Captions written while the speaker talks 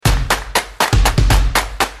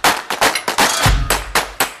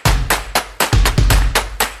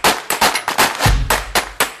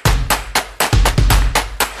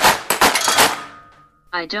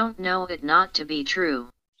I don't know it not to be true.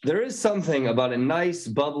 There is something about a nice,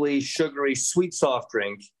 bubbly, sugary, sweet soft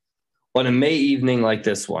drink on a May evening like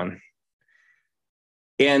this one.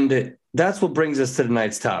 And that's what brings us to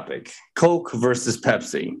tonight's topic, Coke versus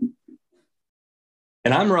Pepsi.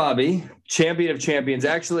 And I'm Robby, champion of champions.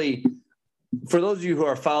 Actually, for those of you who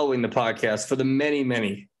are following the podcast, for the many,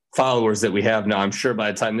 many followers that we have now, I'm sure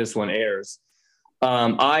by the time this one airs,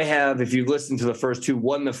 I have, if you've listened to the first two,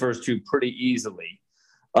 won the first two pretty easily.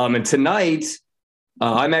 And tonight,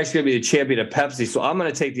 I'm actually going to be the champion of Pepsi, so I'm going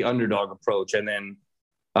to take the underdog approach, and then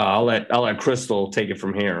I'll let Crystal take it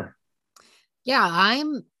from here. Yeah,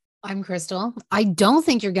 I'm Crystal. I don't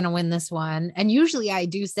think you're going to win this one. And usually I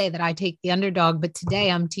do say that I take the underdog, but today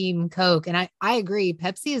I'm team Coke. And I agree.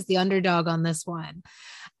 Pepsi is the underdog on this one.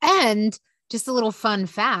 And just a little fun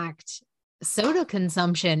fact, soda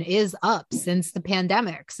consumption is up since the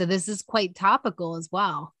pandemic. So this is quite topical as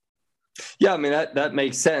well. Yeah, I mean, that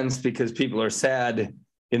makes sense because people are sad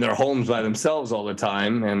in their homes by themselves all the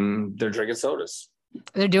time and they're drinking sodas.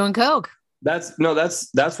 They're doing Coke. That's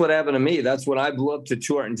what happened to me. That's when I blew up to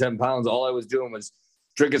 210 pounds. All I was doing was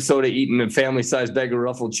drinking soda, eating a family-sized bag of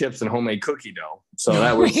Ruffled chips and homemade cookie dough. So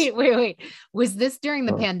that was wait. Was this during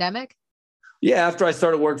the pandemic? Yeah, after I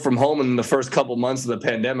started work from home in the first couple months of the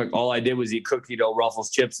pandemic, all I did was eat cookie dough,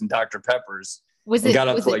 Ruffles chips, and Dr. Peppers. Got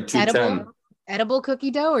up to like 210. Edible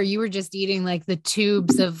cookie dough, or you were just eating like the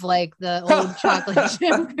tubes of like the old chocolate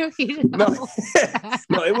chip cookie dough?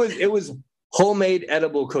 No, it was homemade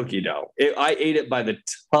edible cookie dough. I ate it by the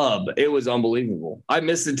tub. It was unbelievable. I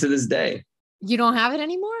miss it to this day. You don't have it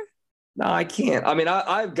anymore? No, I can't. I mean,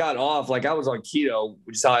 I've got off. Like I was on keto,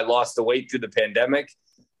 which is how I lost the weight through the pandemic.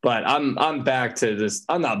 But I'm back to this.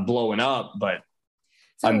 I'm not blowing up, but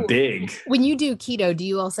I'm big. When you do keto, do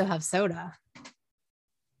you also have soda?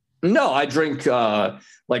 No, I drink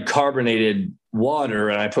like carbonated water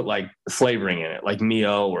and I put like flavoring in it, like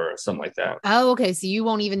Mio or something like that. Oh, okay. So you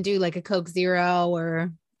won't even do like a Coke Zero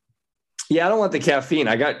or. Yeah, I don't want the caffeine.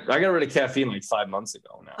 I got rid of caffeine like 5 months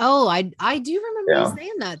ago now. Oh, I do remember you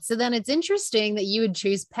saying that. So then it's interesting that you would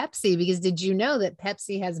choose Pepsi because did you know that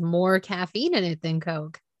Pepsi has more caffeine in it than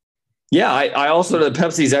Coke? Yeah, I also know that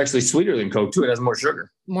Pepsi is actually sweeter than Coke too. It has more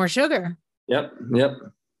sugar. More sugar. Yep.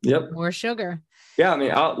 More sugar. Yeah, I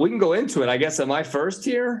mean, we can go into it. I guess am I first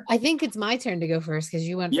here? I think it's my turn to go first because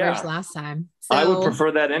you went first last time. So, I would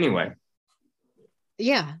prefer that anyway.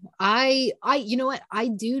 Yeah, I, you know what? I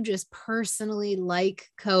do just personally like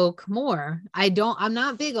Coke more. I'm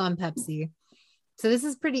not big on Pepsi. So this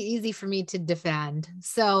is pretty easy for me to defend.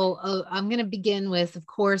 So I'm going to begin with, of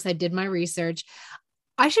course, I did my research.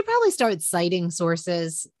 I should probably start citing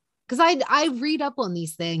sources because I read up on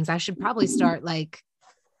these things. I should probably start like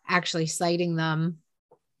actually citing them.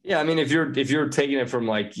 Yeah, I mean, if you're taking it from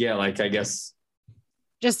I guess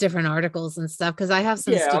just different articles and stuff, because I have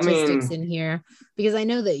some statistics in here because I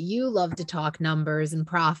know that you love to talk numbers and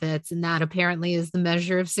profits, and that apparently is the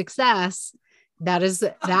measure of success. That is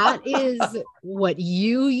what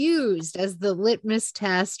you used as the litmus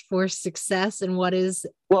test for success and what is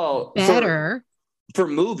better for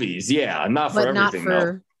movies. Yeah, not for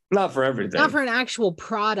everything. Not for everything. Not for an actual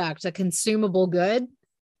product, a consumable good.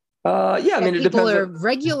 Yeah, I mean, it people depends. Are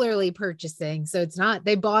regularly purchasing, so it's not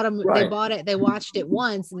they bought them. Right. They bought it. They watched it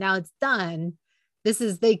once, and now it's done.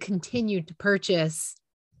 They continue to purchase.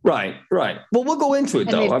 Right. Well, we'll go into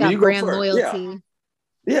it though. I mean, you brand loyalty.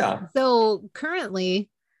 Yeah. So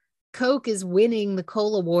currently, Coke is winning the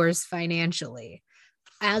cola wars financially.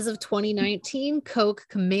 As of 2019, Coke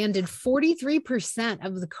commanded 43%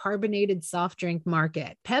 of the carbonated soft drink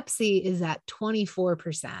market. Pepsi is at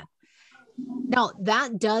 24%. Now,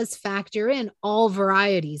 that does factor in all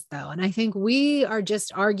varieties, though. And I think we are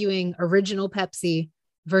just arguing original Pepsi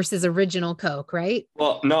versus original Coke, right?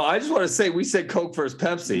 Well, no, I just want to say we said Coke versus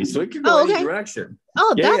Pepsi, so it can go any direction.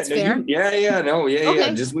 Oh, that's fair.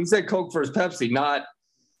 Okay. Just we said Coke versus Pepsi, not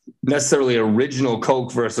necessarily original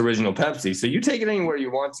Coke versus original Pepsi. So you take it anywhere you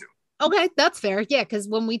want to. Okay, that's fair. Yeah, because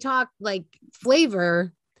when we talk like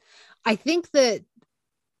flavor, I think that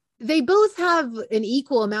they both have an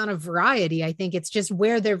equal amount of variety. I think it's just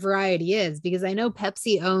where their variety is, because I know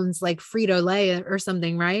Pepsi owns like Frito-Lay or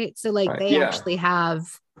something, right? So like they actually have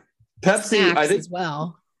Pepsi, I think, as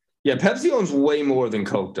well. Yeah, Pepsi owns way more than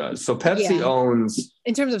Coke does. So Pepsi owns...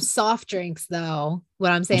 In terms of soft drinks, though,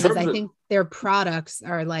 what I'm saying is I think their products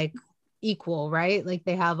are like equal, right? Like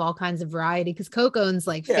they have all kinds of variety because Coke owns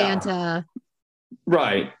like Fanta.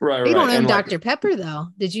 Right. They don't own Dr. Pepper, though.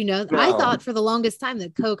 Did you know? No. I thought for the longest time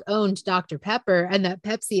that Coke owned Dr. Pepper and that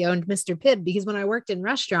Pepsi owned Mr. Pibb, because when I worked in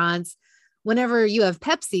restaurants, whenever you have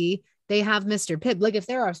Pepsi, they have Mr. Pibb. Like if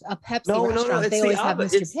there are a Pepsi No, restaurant, it's they always have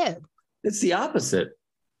Mr. Pibb. It's the opposite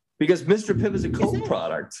because Mr. Pibb is a Coke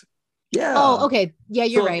product. Yeah. Oh, okay. Yeah,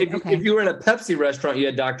 you're right. If you were in a Pepsi restaurant, you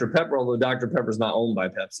had Dr. Pepper, although Dr. Pepper's not owned by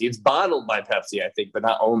Pepsi. It's bottled by Pepsi, I think, but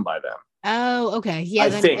not owned by them. Oh, okay. Yeah.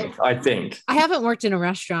 I think. I haven't worked in a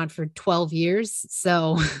restaurant for 12 years.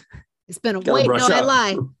 So it's been I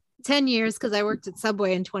lie. 10 years because I worked at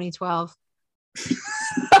Subway in 2012.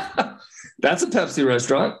 That's a Pepsi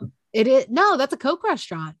restaurant. It is. No, that's a Coke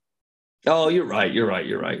restaurant. Oh, you're right.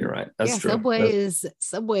 That's true.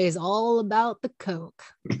 Subway is all about the Coke.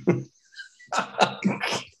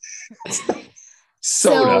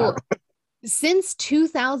 Soda. So since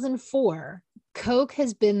 2004, Coke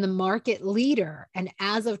has been the market leader, and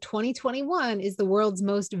as of 2021 is the world's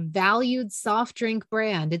most valued soft drink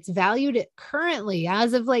brand. It's valued at currently,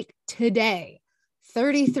 as of like today,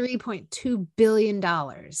 $33.2 billion.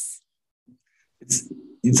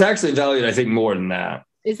 It's actually valued, I think, more than that.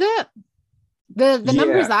 Is it? The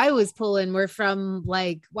numbers I was pulling were from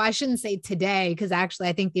like, well, I shouldn't say today, because actually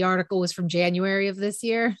I think the article was from January of this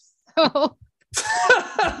year. So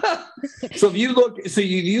So if you look at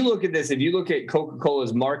this, if you look at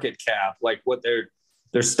Coca-Cola's market cap, like what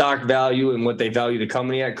their stock value and what they value the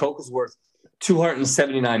company at, Coke is worth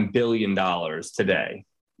 $279 billion today.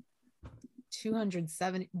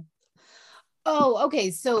 270. Oh,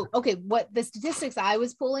 okay. So, what the statistics I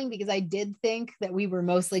was pulling, because I did think that we were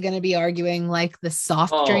mostly going to be arguing like the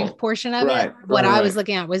soft drink portion of it. What I was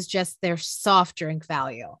looking at was just their soft drink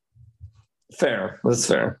value. Fair. That's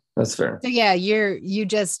fair. So yeah, you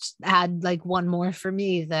just had like one more for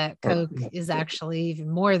me that Coke is actually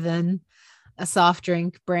even more than a soft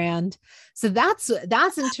drink brand. So that's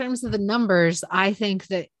in terms of the numbers. I think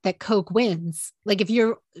that Coke wins. Like if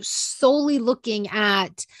you're solely looking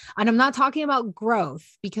at, and I'm not talking about growth,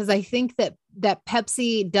 because I think that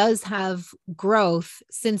Pepsi does have growth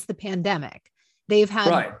since the pandemic. They've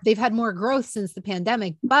had more growth since the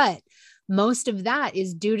pandemic, but most of that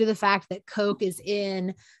is due to the fact that Coke is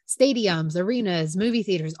in stadiums, arenas, movie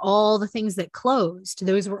theaters, all the things that closed.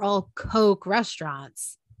 Those were all Coke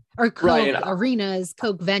restaurants or Coke arenas,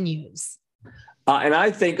 Coke venues. And I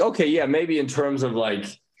think, maybe in terms of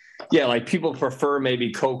like people prefer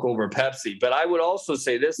maybe Coke over Pepsi. But I would also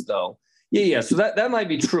say this though. So that might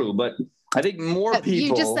be true. But I think more people.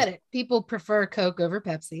 You just said it. People prefer Coke over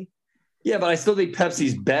Pepsi. Yeah, but I still think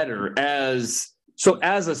Pepsi's better as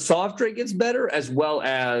a soft drink, it's better as well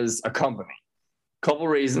as a company. Couple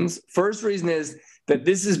reasons. First reason is that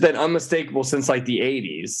this has been unmistakable since like the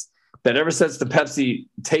 80s, that ever since the Pepsi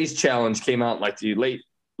Taste Challenge came out, like the late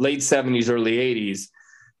 70s, early 80s,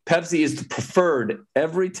 Pepsi is the preferred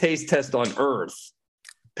every taste test on earth.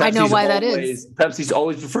 I know why that is. Pepsi's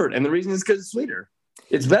always preferred. And the reason is because it's sweeter.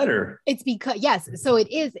 It's better. It's because, yes. So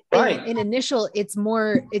it is in initial, it's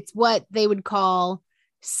what they would call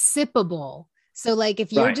sippable. So like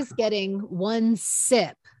if you're just getting one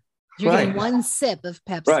sip, getting one sip of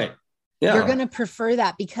Pepsi. Right. Yeah. You're going to prefer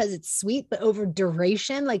that because it's sweet, but over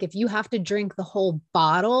duration, like if you have to drink the whole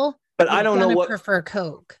bottle, but I don't know what prefer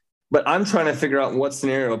Coke. But I'm trying to figure out what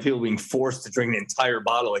scenario of people being forced to drink the entire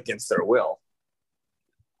bottle against their will.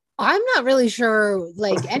 I'm not really sure,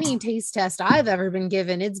 like any taste test I've ever been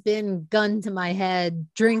given, it's been gun to my head,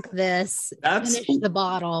 drink this, finish the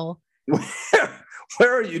bottle.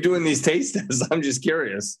 Where are you doing these taste tests? I'm just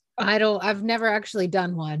curious. I've never actually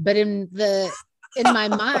done one, but in my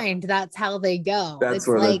mind, that's how they go.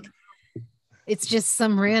 It's just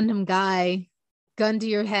some random guy, gun to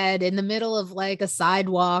your head in the middle of like a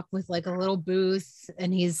sidewalk with like a little booth,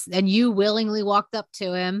 and you willingly walked up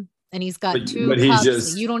to him, and he's got two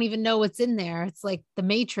cups. You don't even know what's in there. It's like the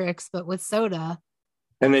Matrix, but with soda.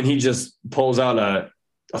 And then he just pulls out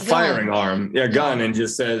a firing arm, gun, and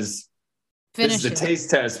just says, "This is the taste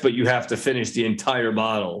test, but you have to finish the entire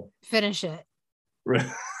bottle. Finish it.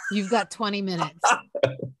 You've got 20 minutes."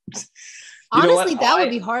 Honestly, that would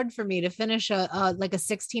be hard for me to finish a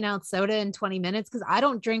 16-ounce soda in 20 minutes, because I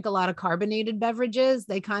don't drink a lot of carbonated beverages.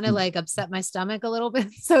 They kind of like upset my stomach a little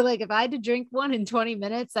bit. So like if I had to drink one in 20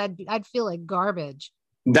 minutes, I'd feel like garbage.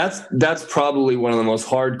 That's probably one of the most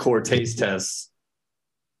hardcore taste tests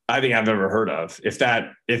I think I've ever heard of. If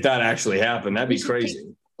that actually happened, that'd be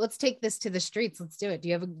crazy. Let's take this to the streets. Let's do it.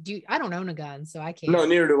 I don't own a gun, so I can't. No,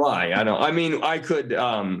 neither do I. I could.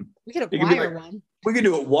 We could acquire one. We could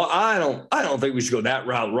do it. I don't think we should go that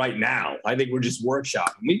route right now. I think we're just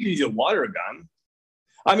workshopping. We could use a water gun.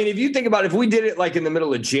 I mean, if you think about it, if we did it like in the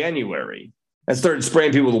middle of January and started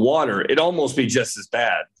spraying people with water, it'd almost be just as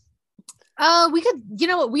bad. We could, you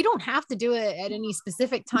know what? We don't have to do it at any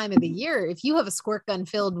specific time of the year. If you have a squirt gun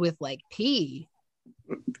filled with like pee.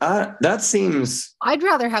 That seems. I'd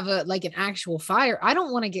rather have an actual fire. I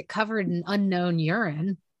don't want to get covered in unknown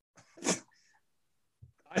urine.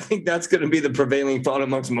 I think that's going to be the prevailing thought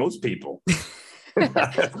amongst most people.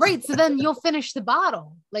 Right. So then you'll finish the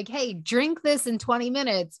bottle. Like, hey, drink this in 20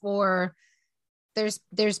 minutes. Or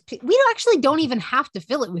we actually don't even have to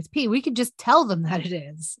fill it with pee. We could just tell them that it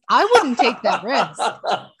is. I wouldn't take that risk.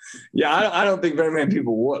 Yeah, I don't think very many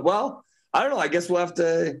people would. Well, I don't know. I guess we'll have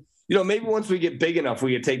to, maybe once we get big enough,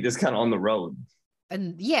 we could take this kind of on the road.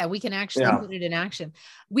 And yeah, we can actually put it in action.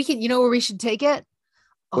 We can, where we should take it?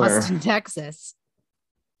 Austin, Texas.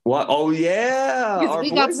 What? Oh, yeah. We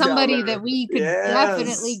got somebody that we could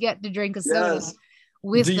definitely get to drink a soda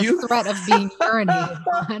with the threat of being urinated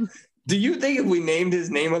on. Do you think if we named his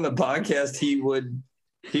name on the podcast, he would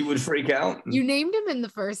freak out? You named him in the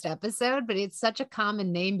first episode, but it's such a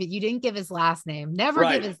common name, but you didn't give his last name. Never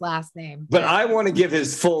give his last name. But I want to give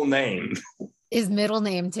his full name. His middle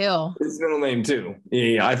name too.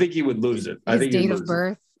 Yeah, I think he would lose it. His date of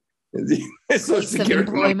birth. His social security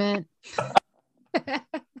employment.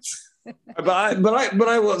 but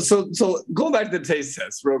I will. So going back to the taste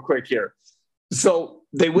test real quick here. So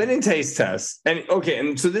they went in taste tests, and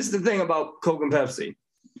so this is the thing about Coke and Pepsi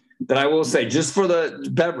that I will say, just for the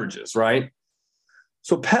beverages, right?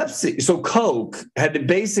 So Coke had to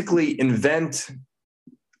basically invent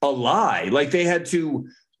a lie. Like they had to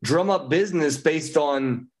drum up business based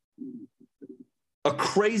on a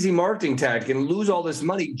crazy marketing tactic and lose all this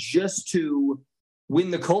money just to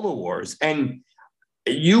win the Cola Wars. And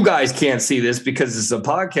you guys can't see this because it's a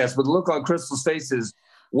podcast, but the look on Crystal's face is,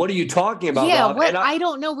 what are you talking about? Yeah, Rob? I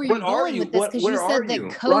don't know where you're going with this, because you said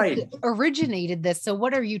that Coke originated this. So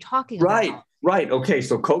what are you talking about? Right. Okay.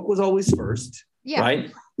 So Coke was always first. Yeah. Right.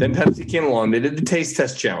 Then Pepsi came along. They did the taste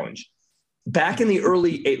test challenge. Back in the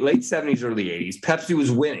late 70s, early 80s, Pepsi was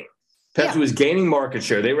winning. Pepsi was gaining market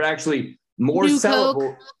share. They were actually more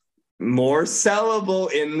sellable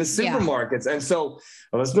in the supermarkets. And so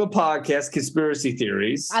I listened to a podcast, Conspiracy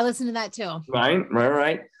Theories. I listened to that too.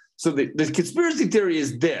 Right. So the conspiracy theory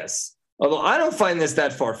is this, although I don't find this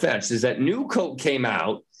that far-fetched, is that New Coke came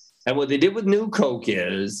out, and what they did with New Coke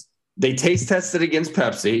is they taste tested against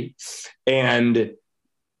Pepsi, and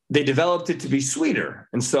they developed it to be sweeter.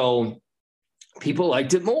 And so people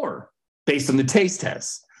liked it more based on the taste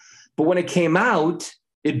tests. But when it came out,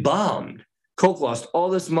 it bombed. Coke lost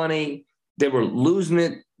all this money. They were losing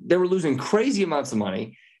it. They were losing crazy amounts of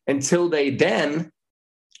money until they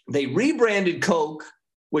rebranded Coke,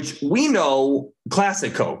 which we know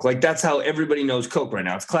classic Coke. Like that's how everybody knows Coke right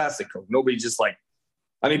now. It's classic Coke. Nobody just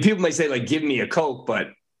people may say give me a Coke,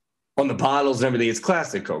 but on the bottles and everything, it's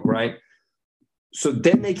classic Coke, right? So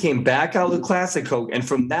then they came back out with classic Coke. And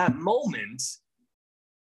from that moment,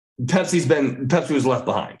 Pepsi was left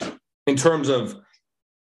behind in terms of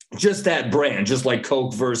just that brand, just like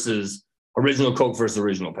Coke versus original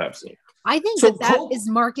Pepsi. I think that is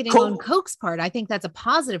marketing on Coke's part. I think that's a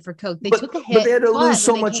positive for Coke. They took a hit. But they had to lose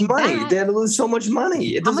so much money.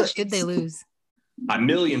 How much did they lose?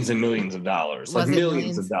 Millions and millions of dollars.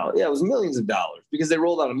 Millions of dollars. Yeah, it was millions of dollars because they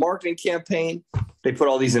rolled out a marketing campaign. They put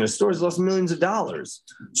all these into stores, lost millions of dollars.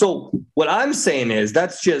 So what I'm saying is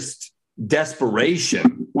that's just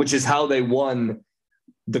desperation, which is how they won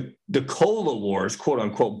the Cola Wars, quote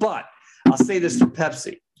unquote. But I'll say this for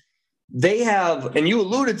Pepsi. They have, and you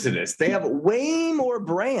alluded to this, they have way more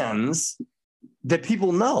brands that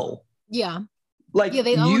people know. Yeah.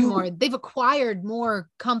 They own more. They've acquired more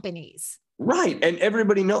companies. Right. And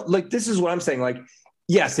everybody knows, this is what I'm saying.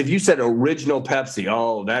 Yes, if you said original Pepsi,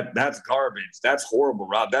 oh, that's garbage. That's horrible,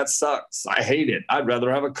 Rob. That sucks. I hate it. I'd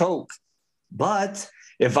rather have a Coke. But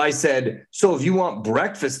if I said, so if you want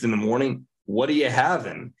breakfast in the morning, what are you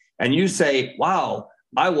having? And you say, wow,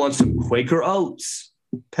 I want some Quaker Oats.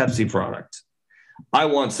 Pepsi product. I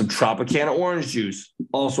want some Tropicana orange juice,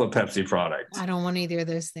 also a Pepsi product. I don't want either of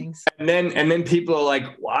those things. And then people are like,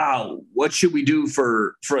 wow, what should we do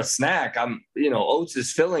for a snack? Oats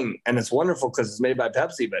is filling and it's wonderful because it's made by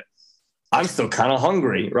Pepsi, but I'm still kind of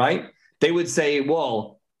hungry, right? They would say,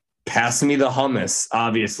 well, pass me the hummus,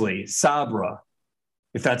 obviously. Sabra,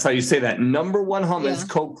 if that's how you say that. Number one hummus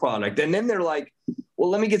Coke product. And then they're like, well,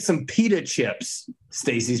 let me get some pita chips,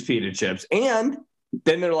 Stacy's pita chips. And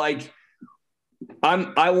then they're like,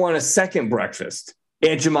 I want a second breakfast.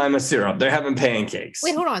 Aunt Jemima syrup. They're having pancakes.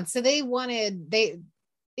 Wait, hold on. So in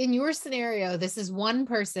your scenario, this is one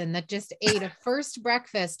person that just ate a first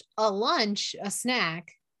breakfast, a lunch, a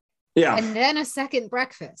snack, and then a second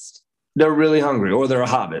breakfast. They're really hungry, or they're a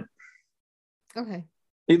hobbit. Okay.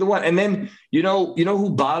 Either one. And then you know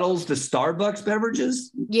who bottles the Starbucks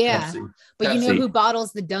beverages? Yeah. Pepsi. But you know who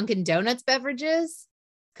bottles the Dunkin' Donuts beverages?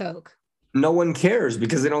 Coke. No one cares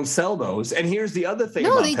because they don't sell those. And here's the other thing.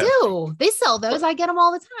 No, they do. They sell those. I get them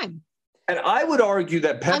all the time. And I would argue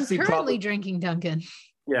that Pepsi I'm currently drinking Dunkin'.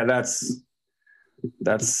 Yeah,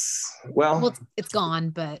 well, it's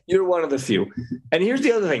gone, but you're one of the few. And here's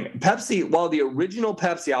the other thing. Pepsi, while the original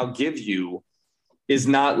Pepsi I'll give you is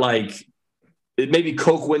not like maybe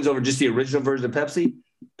Coke wins over just the original version of Pepsi.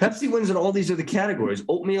 Pepsi wins in all these other categories.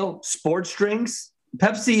 Oatmeal, sports drinks.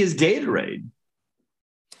 Pepsi is Gatorade.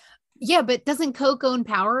 Yeah, but doesn't Coke own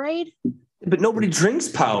Powerade? But nobody drinks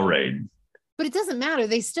Powerade. But it doesn't matter.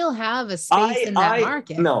 They still have a space in that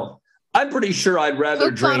market. No, I'm pretty sure I'd rather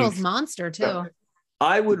Coke drink. bottles Monster too.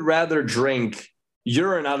 I would rather drink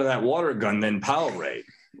urine out of that water gun than Powerade.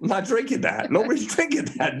 I'm not drinking that. Nobody's drinking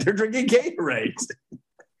that. They're drinking Gatorade.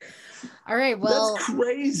 All right. Well, that's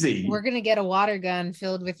crazy. We're gonna get a water gun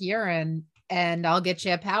filled with urine, and I'll get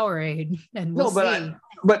you a Powerade, and we'll see.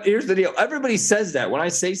 But here's the deal. Everybody says that. When I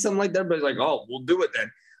say something like that, everybody's like, oh, we'll do it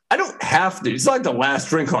then. I don't have to. It's like the last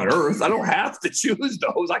drink on earth. I don't have to choose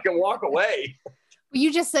those. I can walk away.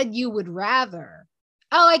 You just said you would rather.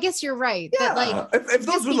 Oh, I guess you're right. Yeah. Like, if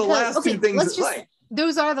those were the last two things.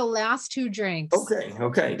 Those are the last two drinks.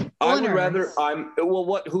 Okay. I would rather,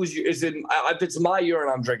 is it, if it's my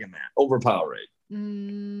urine, I'm drinking that over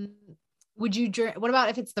Powerade. Would you drink, what about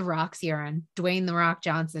if it's The Rock's urine? Dwayne The Rock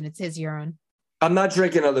Johnson, it's his urine. I'm not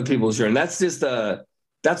drinking other people's urine. That's just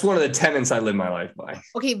that's one of the tenets I live my life by.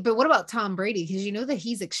 Okay, but what about Tom Brady? Because you know that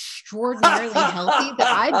he's extraordinarily healthy, that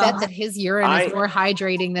I bet that his urine is more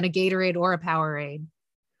hydrating than a Gatorade or a Powerade.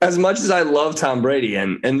 As much as I love Tom Brady,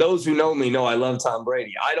 and those who know me know I love Tom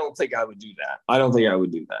Brady, I don't think I would do that.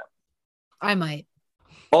 I might.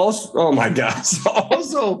 Also, oh my gosh.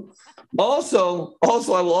 Also,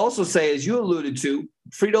 I will also say, as you alluded to,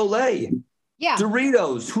 Frito-Lay. Yeah.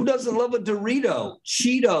 Doritos. Who doesn't love a Dorito?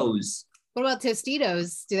 Cheetos. What about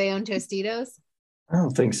Tostitos? Do they own Tostitos? I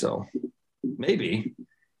don't think so. Maybe.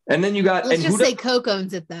 And then you got... Let's just say Coke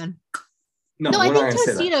owns it then. No, I think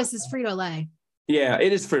Tostitos is Frito-Lay. Yeah,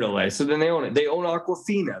 it is Frito-Lay. So then they own it. They own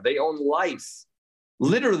Aquafina. They own Life.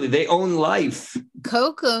 Literally, they own Life.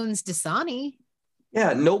 Coke owns Dasani.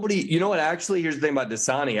 Yeah, nobody... You know what? Actually, here's the thing about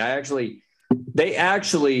Dasani. They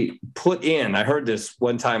actually put in... I heard this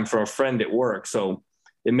one time from a friend at work, so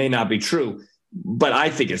it may not be true, but I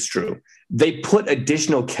think it's true. They put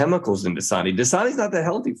additional chemicals in Dasani. Dasani's not that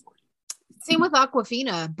healthy for you. Same with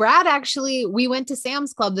Aquafina. Brad, actually, we went to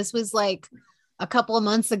Sam's Club. This was like a couple of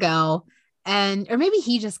months ago. Or maybe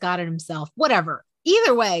he just got it himself, whatever.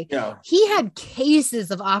 Either way, yeah. He had cases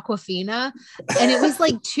of Aquafina, and it was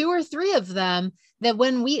like 2 or 3 of them that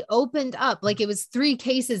when we opened up, like it was 3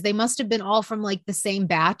 cases, they must have been all from like the same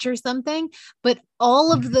batch or something, but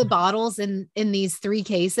all of the bottles in these 3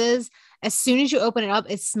 cases, as soon as you open it up,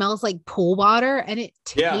 it smells like pool water and it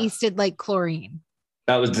tasted like chlorine.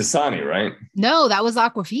 That was Dasani, right? No, that was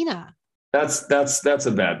Aquafina. That's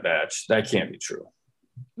a bad batch. That can't be true.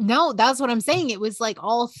 No, that's what I'm saying. It was like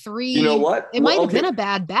all 3. You know what? It might have been a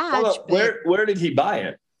bad batch. Where did he buy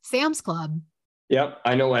it? Sam's Club. Yep,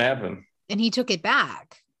 I know what happened. And he took it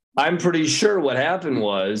back. I'm pretty sure what happened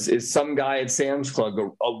is some guy at Sam's Club,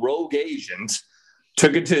 a rogue agent,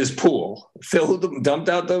 took it to his pool, dumped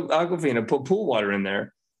out the Aquafina, put pool water in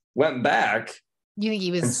there, went back. You think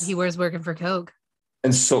he was working for Coke?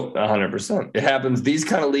 And so 100%. It happens. These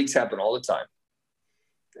kind of leaks happen all the time.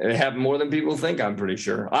 It happened more than people think, I'm pretty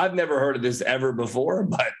sure. I've never heard of this ever before,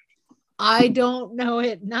 but I don't know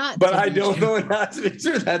it not. But I don't know it not to be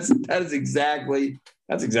true. That is exactly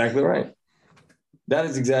right. That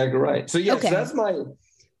is exactly right. So yeah, okay. So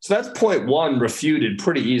that's point 1 refuted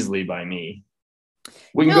pretty easily by me.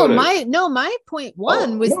 My point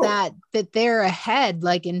 1 was that they're ahead,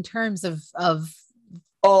 like in terms of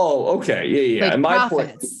oh, okay. Yeah. Like and my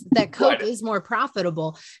profits, point, that Coke is more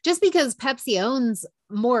profitable. Just because Pepsi owns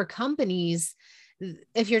more companies,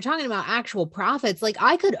 if you're talking about actual profits, like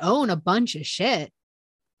I could own a bunch of shit.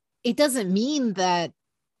 It doesn't mean that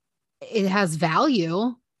it has value.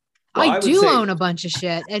 Well, I do own a bunch of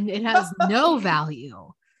shit and it has no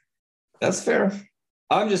value. That's fair.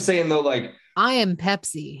 I'm just saying though, like I am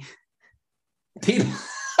Pepsi.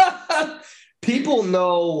 People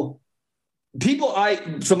know.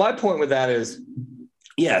 So my point with that is,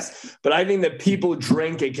 yes, but I think that people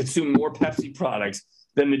drink and consume more Pepsi products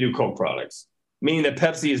than they do Coke products, meaning that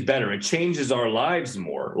Pepsi is better. It changes our lives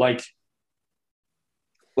more. Like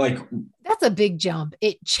that's a big jump.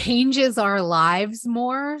 It changes our lives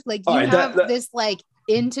more. Like you have this like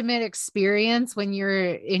intimate experience when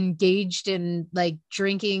you're engaged in like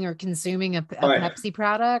drinking or consuming a Pepsi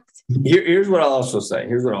product. Here's what I'll also say.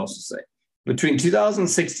 Between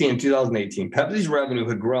 2016 and 2018, Pepsi's revenue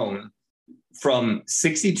had grown from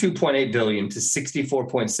 62.8 billion to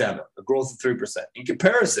 64.7, a growth of 3%. In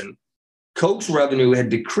comparison, Coke's revenue had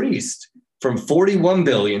decreased from 41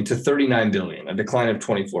 billion to 39 billion, a decline of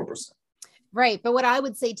 24%. Right. But what I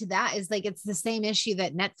would say to that is like, it's the same issue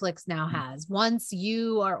that Netflix now has. Once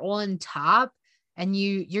you are on top and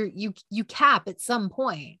you cap at some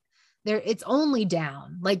point there, it's only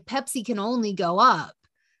down. Like Pepsi can only go up,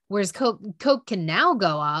 whereas Coke can now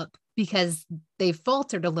go up because they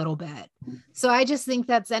faltered a little bit. So I just think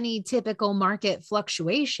that's any typical market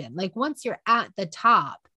fluctuation. Like once you're at the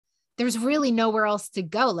top, there's really nowhere else to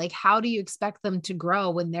go. Like, how do you expect them to grow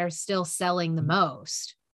when they're still selling the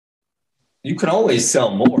most? You can always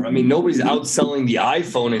sell more. I mean, nobody's outselling the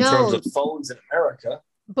iPhone in terms of phones in America.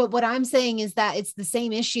 But what I'm saying is that it's the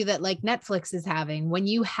same issue that like Netflix is having when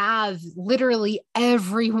you have literally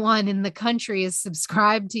everyone in the country is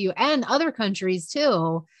subscribed to you and other countries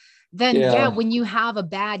too. Then when you have a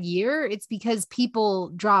bad year, it's because people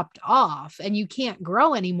dropped off and you can't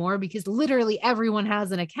grow anymore because literally everyone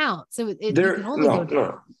has an account. So you can only go down.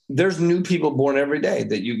 No. There's new people born every day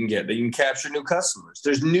that you can get, that you can capture new customers.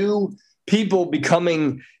 There's new people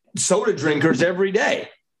becoming soda drinkers every day.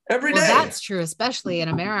 Every day. That's true, especially in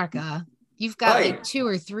America. You've got like 2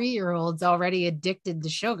 or 3 year olds already addicted to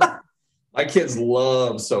sugar. My kids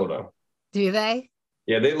love soda. Do they?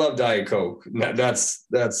 Yeah, they love Diet Coke.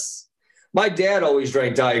 That's my dad always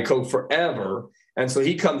drank Diet Coke forever. And so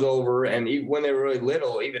he comes over and when they were really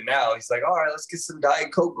little, even now, he's like, all right, let's get some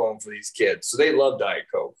Diet Coke going for these kids. So they love Diet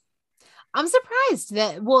Coke. I'm surprised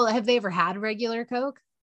that, have they ever had regular Coke?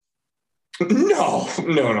 No.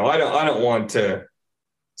 I don't want to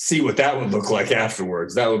see what that would look like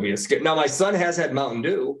afterwards. That would be a scare. Now, my son has had Mountain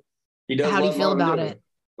Dew. He does. How do you feel about it?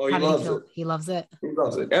 Oh, he loves it. He loves it. He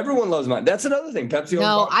loves it. Everyone loves Mountain. That's another thing. Pepsi.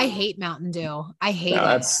 No, I hate Mountain Dew. I hate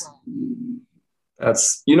it.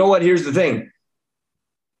 That's, you know what? Here's the thing.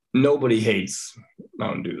 Nobody hates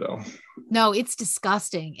Mountain Dew though. No, it's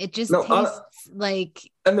disgusting. It just tastes like.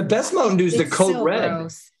 And the best Mountain Dew is the Code Red.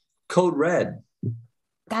 Gross. Code Red.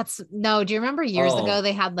 Do you remember years ago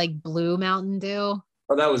they had like blue Mountain Dew?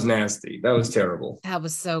 Oh, that was nasty. That was terrible. That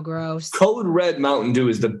was so gross. Code Red Mountain Dew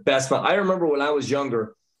is the best. I remember when I was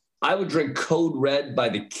younger, I would drink Code Red by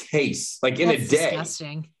the case, like in a day.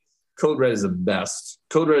 Disgusting. Code Red is the best.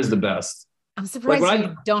 Code Red is the best. I'm surprised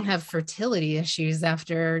you don't have fertility issues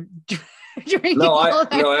after drinking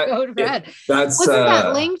Code Red. Wasn't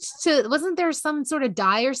that linked to? Wasn't there some sort of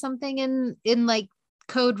dye or something in like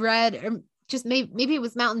Code Red, or just maybe it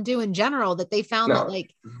was Mountain Dew in general that they found that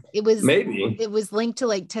like it was linked to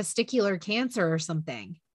like testicular cancer or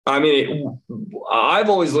something. I mean, I've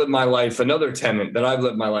always lived my life. Another tenet that I've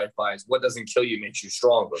lived my life by is what doesn't kill you makes you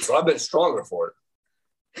stronger. So I've been stronger for it.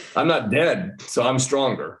 I'm not dead, so I'm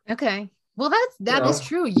stronger. Okay. Well, that is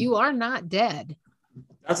true. You are not dead.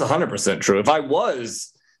 That's 100% true. If I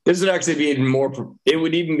was, this would actually be it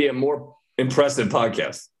would even be a more impressive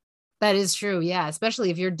podcast. That is true. Yeah. Especially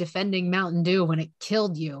if you're defending Mountain Dew when it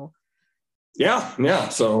killed you. Yeah.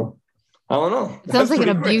 So I don't know. It sounds like an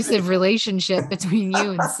abusive relationship between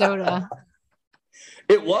you and soda.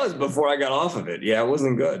 It was before I got off of it. Yeah. It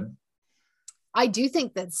wasn't good. I do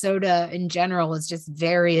think that soda in general is just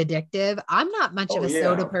very addictive. I'm not much of a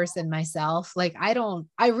soda person myself. Like I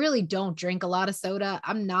really don't drink a lot of soda.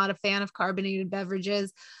 I'm not a fan of carbonated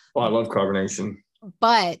beverages. Oh, I love carbonation.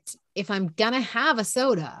 But if I'm going to have a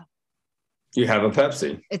soda, you have a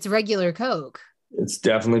Pepsi. It's regular Coke. It's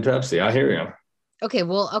definitely Pepsi. I hear you.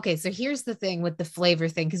 Okay. So here's the thing with the flavor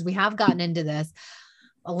thing, because we have gotten into this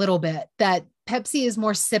a little bit, that Pepsi is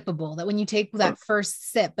more sippable, that when you take that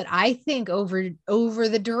first sip, but I think over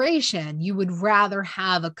the duration, you would rather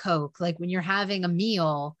have a Coke. Like when you're having a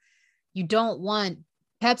meal, you don't want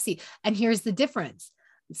Pepsi. And here's the difference.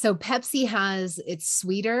 So Pepsi it's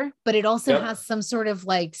sweeter, but it also has some sort of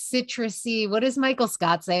like citrusy, what does Michael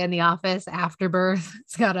Scott say in The Office? Afterbirth.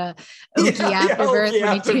 It's got a oaky afterbirth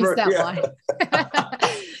when you taste that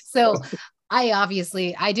one. So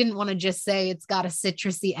I didn't want to just say it's got a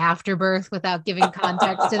citrusy afterbirth without giving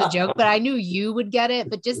context to the joke, but I knew you would get it.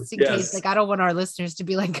 But just in case, like, I don't want our listeners to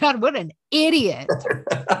be like, God, what an idiot.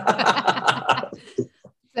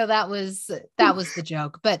 So that was the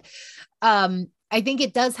joke. But, I think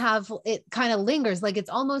it kind of lingers. Like, it's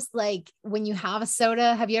almost like when you have a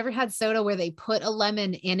soda, have you ever had soda where they put a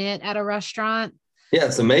lemon in it at a restaurant? Yeah,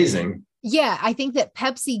 it's amazing. Yeah. I think that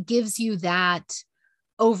Pepsi gives you that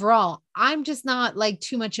overall. I'm just not like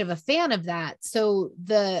too much of a fan of that. So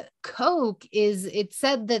the Coke it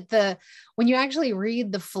said that when you actually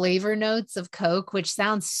read the flavor notes of Coke, which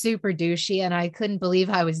sounds super douchey, and I couldn't believe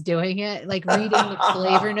I was doing it, like reading the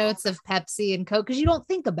flavor notes of Pepsi and Coke, because you don't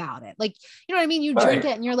think about it. Like, you know what I mean? You drink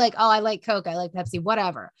it and you're like, oh, I like Coke, I like Pepsi,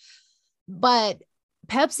 whatever. But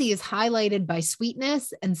Pepsi is highlighted by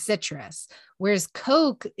sweetness and citrus, whereas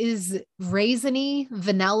Coke is raisiny,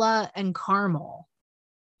 vanilla, and caramel.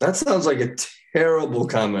 That sounds like a terrible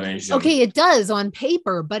combination. Okay, it does on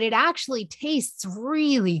paper, but it actually tastes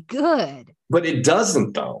really good. But it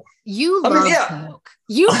doesn't, though. You love Coke.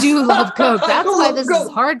 You do love Coke. That's why this is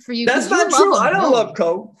hard for you. That's not true. I don't love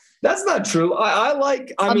Coke. That's not true.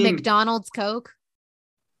 I mean, McDonald's Coke.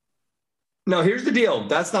 No, here's the deal.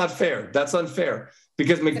 That's not fair. That's unfair.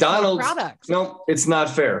 Because McDonald's, no, it's not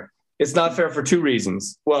fair. It's not fair for two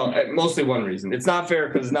reasons. Well, mostly one reason. It's not fair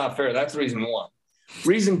because it's not fair. That's reason one.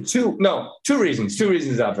 Reason two, no, two reasons. Two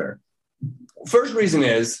reasons not fair. First reason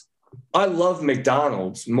is I love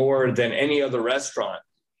McDonald's more than any other restaurant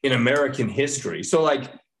in American history. So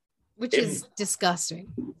which is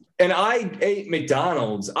disgusting. And I ate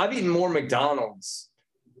McDonald's. I've eaten more McDonald's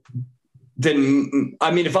than,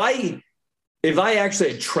 I mean, if I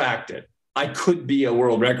actually tracked it, I could be a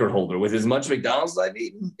world record holder with as much McDonald's as I've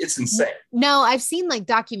eaten. It's insane. No, I've seen like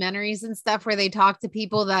documentaries and stuff where they talk to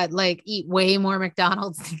people that like eat way more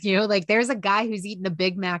McDonald's than you. Like there's a guy who's eaten a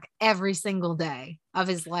Big Mac every single day of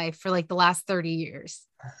his life for like the last 30 years.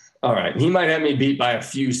 All right. He might have me beat by a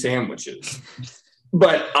few sandwiches,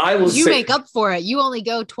 but I will You make up for it. You only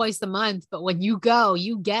go twice a month, but when you go,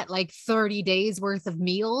 you get like 30 days worth of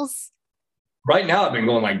meals. Right now, I've been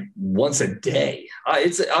going like once a day.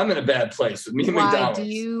 I'm in a bad place with me and McDonald's.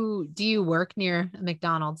 Do you work near a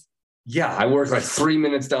McDonald's? Yeah, I work like 3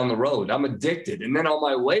 minutes down the road. I'm addicted, and then on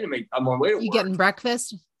my way to work. You getting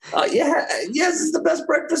breakfast? Yes, it's the best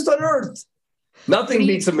breakfast on earth. Nothing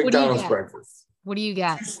beats a McDonald's breakfast. What do you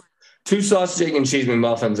get? 2 sausage, egg, and cheese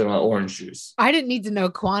McMuffins and an orange juice. I didn't need to know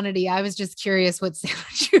quantity. I was just curious what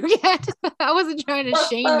sandwich you get. I wasn't trying to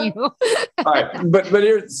shame you. All right, but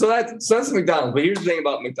here, so that's McDonald's. But here's the thing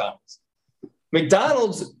about McDonald's.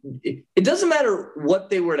 McDonald's, it doesn't matter what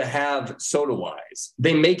they were to have soda-wise.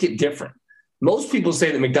 They make it different. Most people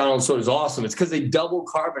say that McDonald's soda is awesome. It's because they double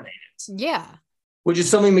carbonate it. Yeah. Which is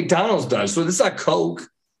something McDonald's does. So this is not Coke.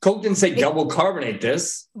 Coke didn't say double carbonate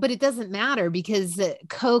this. But it doesn't matter because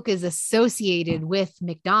Coke is associated with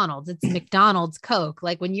McDonald's. It's McDonald's Coke.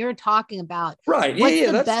 Like when you're talking about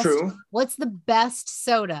that's true. What's the best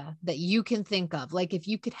soda that you can think of? Like if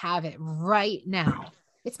you could have it right now,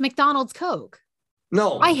 it's McDonald's Coke.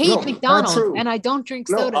 No, I hate McDonald's and I don't drink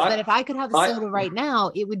soda. But if I could have a soda right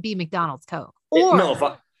now, it would be McDonald's Coke. No,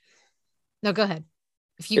 go ahead.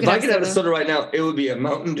 If I could have a soda right now, it would be a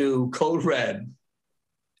Mountain Dew Code Red.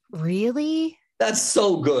 Really? That's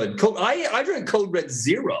so good. I drink Code Red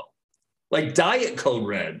Zero, like Diet Code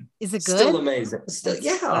Red. Is it good? Still amazing.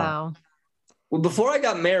 Yeah. Well, before I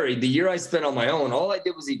got married, the year I spent on my own, all I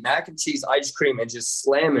did was eat mac and cheese, ice cream, and just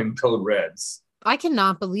slamming Code Reds. I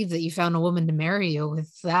cannot believe that you found a woman to marry you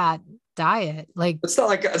with that diet. Like it's not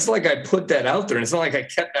like I put that out there, and it's not like I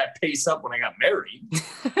kept that pace up when I got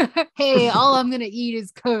married. Hey, all I'm gonna eat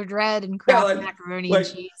is Code Red and Kraft macaroni and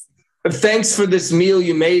cheese. Thanks for this meal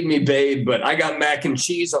you made me, babe, but I got mac and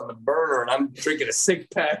cheese on the burner and I'm drinking a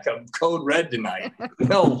 6-pack of Code Red tonight.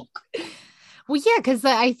 No. Well, yeah, because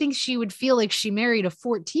I think she would feel like she married a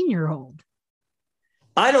 14-year-old.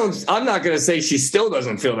 I'm not going to say she still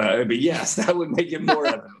doesn't feel that way, but yes, that would make it more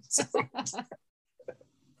evidence.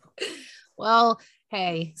 Well,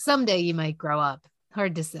 hey, someday you might grow up.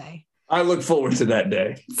 Hard to say. I look forward to that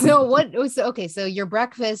day. So your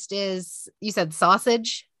breakfast is, you said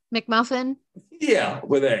sausage McMuffin? Yeah,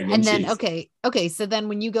 with egg and then cheese. Okay. So then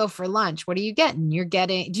when you go for lunch, what are you getting? You're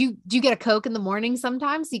getting, do you get a Coke in the morning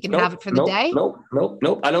sometimes so you can have it for the day?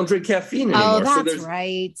 Nope. I don't drink caffeine anymore. Oh, that's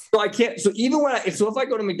right. So I can't. So even if I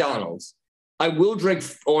go to McDonald's, I will drink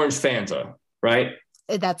orange Fanta, right?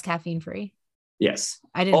 That's caffeine free. Yes.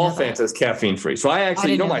 I didn't know that. Fanta is caffeine free. So I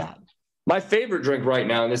actually, my favorite drink right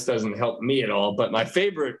now, and this doesn't help me at all, but my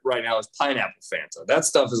favorite right now is pineapple Fanta. That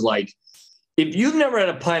stuff is like, if you've never had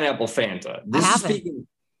a pineapple Fanta, this is speaking.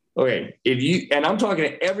 Okay, and I'm talking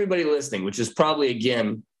to everybody listening, which is probably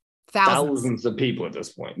again thousands of people at this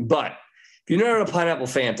point. But if you've never had a pineapple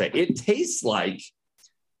Fanta, it tastes like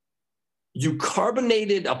you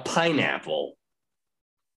carbonated a pineapple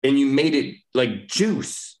and you made it like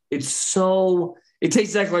juice. It tastes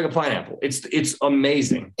exactly like a pineapple. It's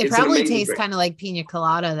amazing. It probably tastes kind of like pina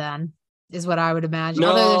colada then. Is what I would imagine.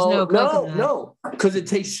 Although there's no Coke in that. No, because it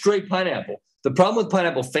tastes straight pineapple. The problem with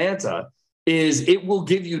pineapple Fanta is it will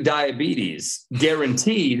give you diabetes,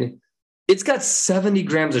 guaranteed. It's got 70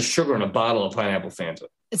 grams of sugar in a bottle of pineapple Fanta.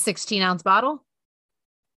 A 16-ounce bottle?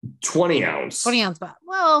 20 ounce. 20-ounce bottle.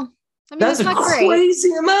 Well, I mean, that's a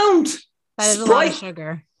crazy amount. That is a lot of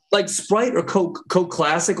sugar. Like Sprite or Coke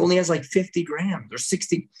Classic only has like 50 grams or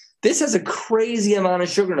 60. This has a crazy amount of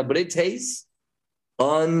sugar in it, but it tastes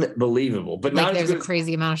unbelievable. But like not there's as good a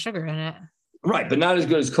crazy amount of sugar in it. Right, but not as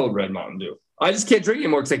good as Code Red Mountain Dew. I just can't drink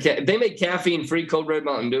anymore because I can't. If they make caffeine-free Code Red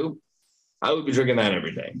Mountain Dew, I would be drinking that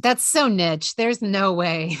every day. That's so niche. There's no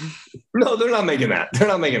way. No, they're not making that. They're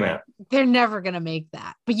not making that. They're never going to make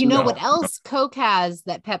that. But you know what else Coke has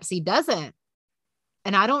that Pepsi doesn't?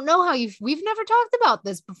 And I don't know how we've never talked about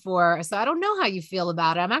this before, so I don't know how you feel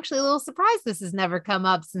about it. I'm actually a little surprised this has never come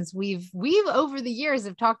up since we've over the years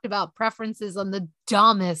have talked about preferences on the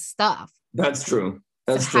dumbest stuff. That's true.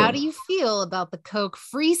 That's so true. How do you feel about the Coke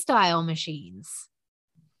freestyle machines?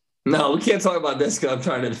 No, we can't talk about this because I'm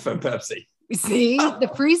trying to defend Pepsi. See, the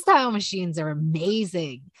freestyle machines are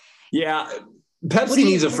amazing. Yeah, Pepsi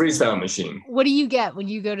needs a freestyle machine. What do you get when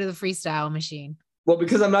you go to the freestyle machine? Well,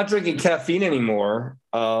 because I'm not drinking caffeine anymore,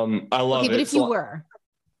 I love it. But if you were.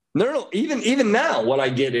 No. Even now, what I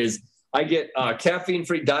get is I get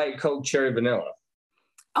caffeine-free Diet Coke Cherry Vanilla.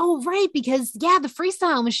 Oh, right. Because, the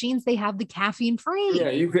freestyle machines, they have the caffeine-free.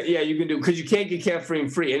 Yeah, you can do, because you can't get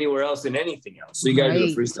caffeine-free anywhere else in anything else. So you got to do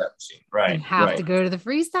a freestyle machine. Right. You have to go to the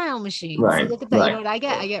freestyle machine. Right. So look at that. You know what I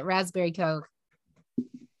get? I get raspberry Coke.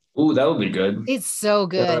 Ooh, that would be good. It's so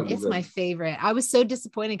good. It's my favorite. I was so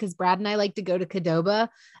disappointed because Brad and I like to go to Qdoba,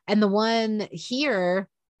 and the one here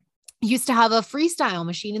used to have a freestyle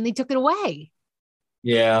machine and they took it away.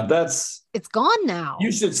 Yeah, it's gone now.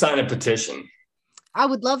 You should sign a petition. I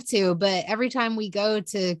would love to, but every time we go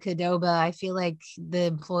to Qdoba, I feel like the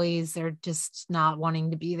employees are just not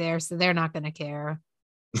wanting to be there, so they're not going to care.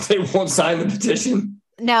 They won't sign the petition.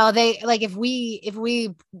 No, they like if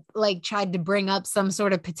we like tried to bring up some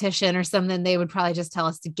sort of petition or something, they would probably just tell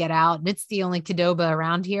us to get out. And it's the only Qdoba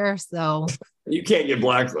around here, so you can't get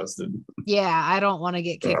blacklisted. Yeah, I don't want to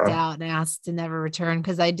get kicked out and asked to never return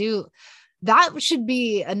because I do. That should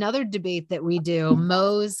be another debate that we do: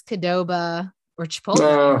 Moe's, Qdoba, or Chipotle.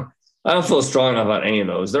 No, I don't feel strong enough about any of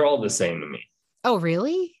those. They're all the same to me. Oh,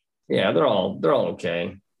 really? Yeah, they're all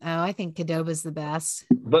okay. Oh, I think Qdoba's the best.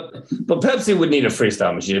 But Pepsi would need a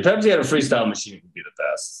freestyle machine. If Pepsi had a freestyle machine, it would be the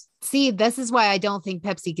best. See, this is why I don't think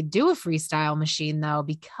Pepsi could do a freestyle machine, though,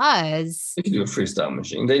 because they can do a freestyle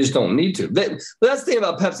machine. They just don't need to. But that's the thing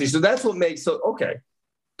about Pepsi. So that's what makes to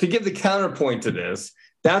give the counterpoint to this,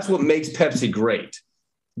 that's what makes Pepsi great.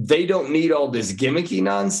 They don't need all this gimmicky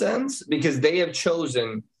nonsense because they have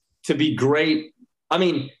chosen to be great. I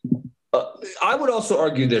mean, I would also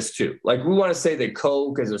argue this too. Like, we want to say that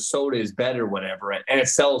Coke as a soda is better, whatever, and it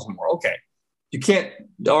sells more. Okay. You can't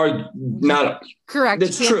argue, correct.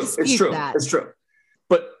 It's true. It's true.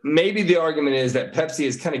 But maybe the argument is that Pepsi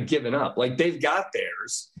has kind of given up. Like, they've got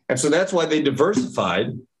theirs. And so that's why they diversified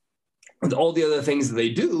with all the other things that they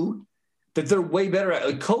do, that they're way better at.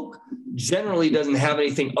 Like, Coke generally doesn't have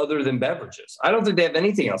anything other than beverages. I don't think they have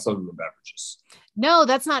anything else other than beverages. No,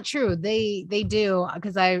 that's not true. They do,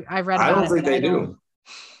 because I read about it. I don't think they do.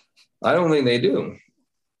 I don't think they do.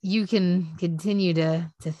 You can continue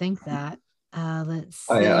to think that. Let's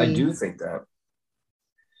see. I do think that.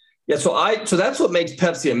 Yeah, so that's what makes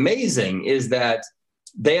Pepsi amazing, is that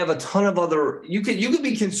they have a ton of other. You could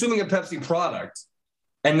be consuming a Pepsi product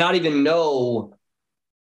and not even know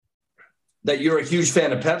that you're a huge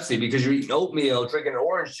fan of Pepsi because you're eating oatmeal, drinking an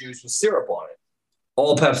orange juice with syrup on it.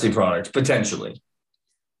 All Pepsi products, potentially.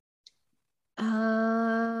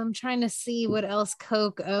 I'm trying to see what else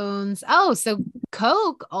Coke owns. Oh, so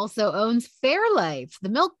Coke also owns Fairlife, the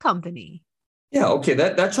milk company. Yeah, okay.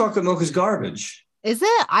 That chocolate milk is garbage. Is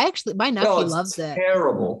it? My nephew loves it.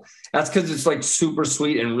 Terrible. That's because it's like super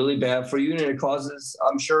sweet and really bad for you, and it causes,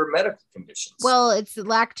 I'm sure, medical conditions. Well, it's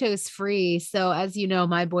lactose free. So as you know,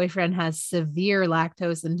 my boyfriend has severe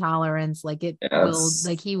lactose intolerance.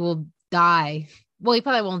 He will die. Well, he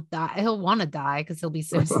probably won't die. He'll want to die because he'll be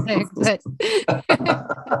so sick. But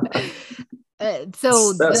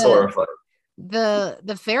so that's horrifying. The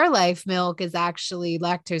Fairlife milk is actually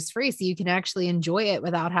lactose free, so you can actually enjoy it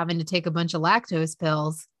without having to take a bunch of lactose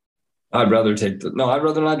pills. I'd rather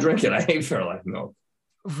not drink it. I hate Fairlife milk.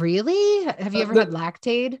 Really? Have you ever had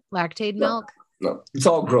Lactaid milk? No, it's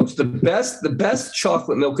all gross. The best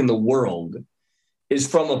chocolate milk in the world is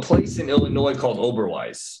from a place in Illinois called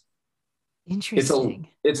Oberweis. Interesting.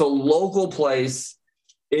 It's a local place.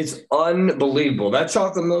 It's unbelievable. That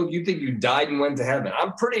chocolate milk, you think you died and went to heaven.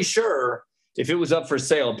 I'm pretty sure if it was up for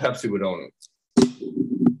sale, Pepsi would own it.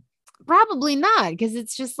 Probably not, because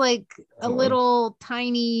it's just like a little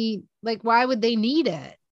tiny, like, why would they need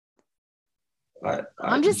it?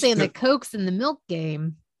 I'm just saying that Coke's in the milk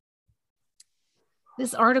game.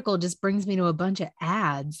 This article just brings me to a bunch of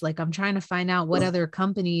ads. Like, I'm trying to find out what other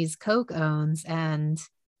companies Coke owns, and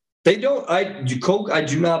they don't. Coke, I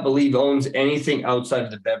do not believe, owns anything outside of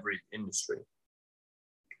the beverage industry.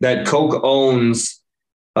 That Coke owns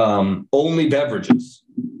only beverages.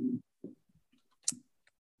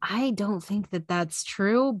 I don't think that that's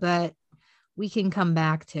true, but we can come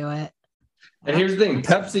back to it. And here's the thing: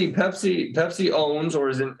 Pepsi owns or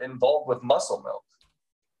is involved with Muscle Milk.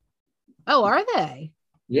 Oh, are they?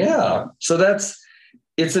 Yeah. So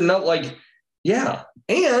it's enough. Like, yeah.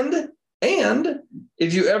 And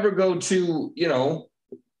if you ever go to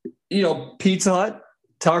Pizza Hut,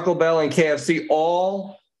 Taco Bell, and KFC,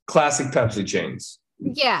 all classic Pepsi chains.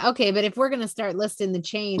 Yeah, okay, but if we're going to start listing the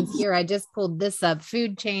chains here, I just pulled this up.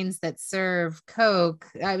 Food chains that serve Coke.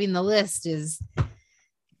 I mean, the list is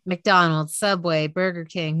McDonald's, Subway, Burger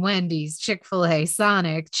King, Wendy's, Chick-fil-A,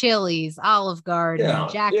 Sonic, Chili's, Olive Garden,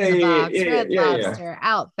 Jack in the Box, Red Lobster,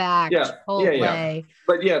 Outback, Chipotle.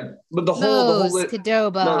 But the whole list.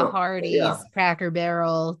 Qdoba, Hardee's, Cracker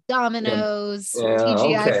Barrel, Domino's,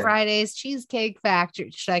 TGI Fridays, Cheesecake Factory.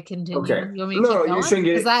 Should I continue? Okay. You want me to keep going? You shouldn't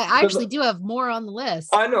get it. Because I actually do have more on the list.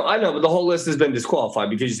 I know, but the whole list has been disqualified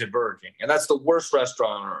because you said Burger King, and that's the worst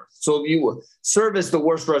restaurant on earth. So if you service the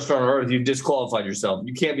worst restaurant on earth, you've disqualified yourself.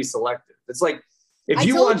 You can't be selective. It's like if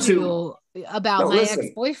you want to about my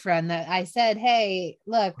ex-boyfriend that I said, hey,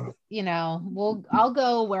 look, I'll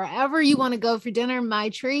go wherever you want to go for dinner, my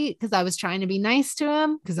treat, because I was trying to be nice to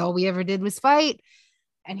him because all we ever did was fight.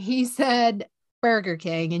 And he said Burger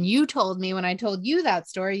King. And you told me when I told you that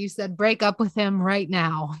story, you said break up with him right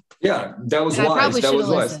now. Yeah, that was wise. That was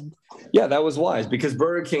wise. Yeah, that was wise because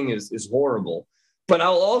Burger King is horrible. But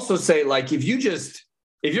I'll also say, like, if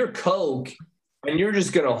you're Coke and you're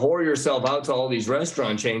just going to whore yourself out to all these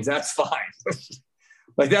restaurant chains, that's fine.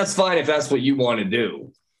 Like, that's fine if that's what you want to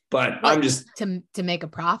do. But I'm just to make a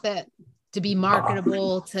profit, to be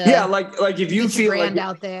marketable, like if you feel brand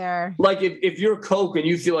out there, like if you're Coke and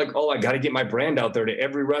you feel like, oh, I got to get my brand out there to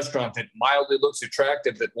every restaurant that mildly looks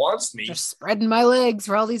attractive that wants me. Just spreading my legs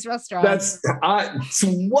for all these restaurants.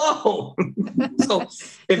 Whoa. So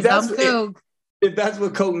if that's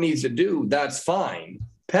what Coke needs to do, that's fine.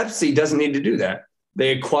 Pepsi doesn't need to do that.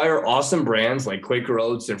 They acquire awesome brands like Quaker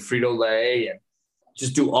Oats and Frito-Lay and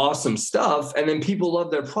just do awesome stuff. And then people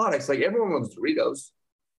love their products. Like everyone loves Doritos.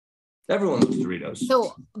 Everyone loves Doritos.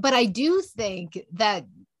 So, but I do think that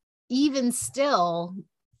even still,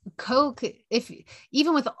 Coke,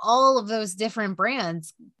 even with all of those different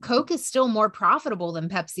brands, Coke is still more profitable than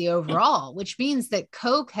Pepsi overall, which means that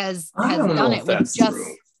Coke has done it with just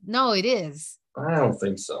true. No, it is. I don't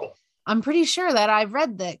think so. I'm pretty sure that I've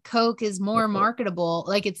read that Coke is more marketable.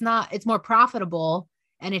 Like it's more profitable,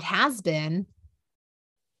 and it has been.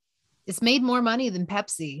 It's made more money than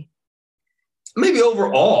Pepsi. Maybe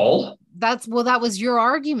overall. That was your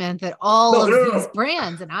argument that all of these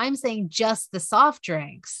brands, and I'm saying just the soft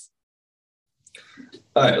drinks.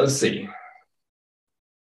 All right, let's see.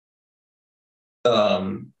 I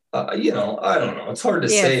don't know. It's hard to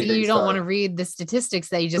say. You don't want to read the statistics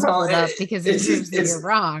that you just pulled up because it proves that you're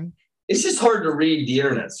wrong. It's just hard to read the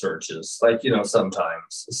internet searches. Like,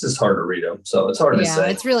 sometimes it's just hard to read them. So it's hard to say. Yeah,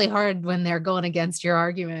 it's really hard when they're going against your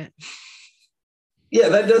argument. Yeah,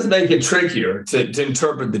 that does make it trickier to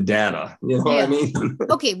interpret the data. You know what I mean?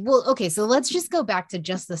 Okay. So let's just go back to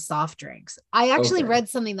just the soft drinks. I actually read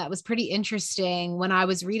something that was pretty interesting when I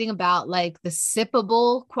was reading about like the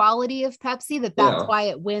sippable quality of Pepsi, that's why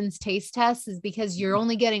it wins taste tests, is because you're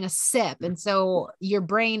only getting a sip. And so your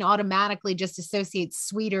brain automatically just associates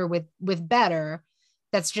sweeter with better.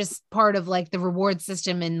 That's just part of like the reward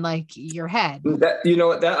system in like your head.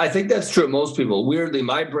 I think that's true of most people. Weirdly,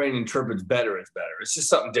 my brain interprets better as better. It's just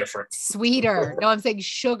something different. Sweeter. No, I'm saying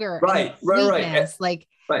sugar. Right. Like,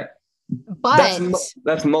 right. But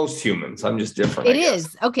that's most humans. I'm just different. It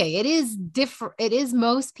is. Okay. It is different. It is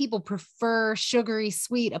most people prefer sugary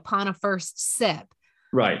sweet upon a first sip.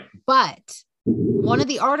 Right. But one of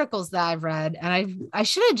the articles that I've read, and I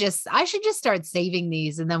should just start saving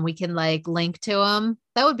these, and then we can like link to them.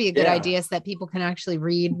 That would be a good idea, so that people can actually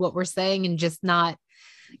read what we're saying and just not,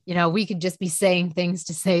 we could just be saying things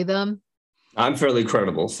to say them. I'm fairly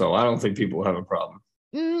credible, so I don't think people have a problem.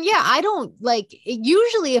 Yeah, I don't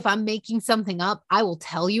usually if I'm making something up, I will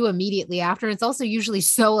tell you immediately after. It's also usually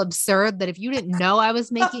so absurd that if you didn't know I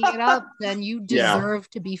was making it up, then you deserve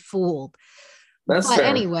to be fooled. That's But fair.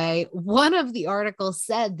 anyway, one of the articles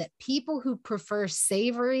said that people who prefer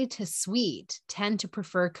savory to sweet tend to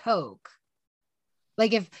prefer Coke.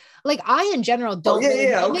 Like I in general don't really,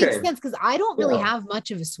 it makes sense because I don't really have much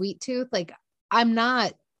of a sweet tooth. Like I'm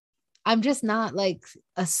just not like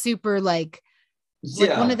a super like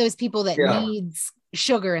one of those people that needs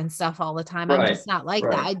sugar and stuff all the time. I'm just not like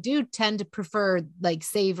that. I do tend to prefer like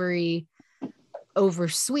savory over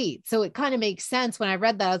sweet. So it kind of makes sense. When I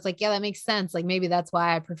read that, I was like, yeah, that makes sense. Like maybe that's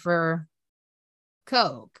why I prefer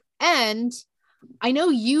Coke. And I know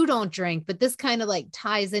you don't drink, but this kind of like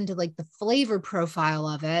ties into like the flavor profile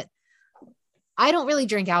of it. I don't really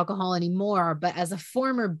drink alcohol anymore, but as a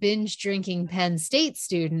former binge drinking Penn State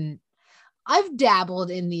student, I've dabbled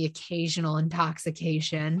in the occasional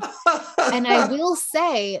intoxication. And I will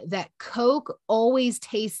say that Coke always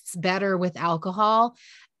tastes better with alcohol.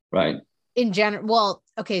 Right. In general, well,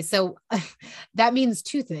 okay, so that means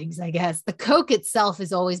two things, I guess. The Coke itself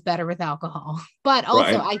is always better with alcohol, but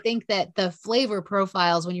also I think that the flavor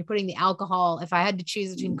profiles, when you're putting the alcohol, if I had to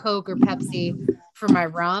choose between Coke or Pepsi for my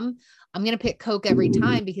rum, I'm going to pick Coke every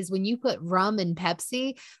time, because when you put rum in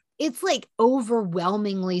Pepsi, it's like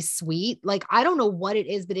overwhelmingly sweet. Like, I don't know what it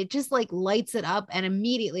is, but it just like lights it up. And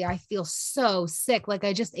immediately I feel so sick. Like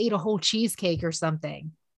I just ate a whole cheesecake or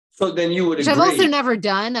something. So then you would Which agree. I've also never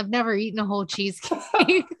done. I've never eaten a whole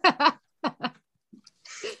cheesecake.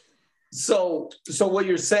 So what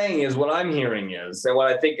you're saying is, what I'm hearing is, and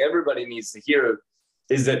what I think everybody needs to hear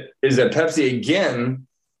is that Pepsi again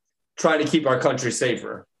trying to keep our country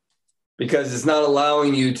safer, because it's not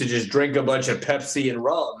allowing you to just drink a bunch of Pepsi and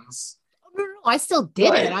rums. No, I still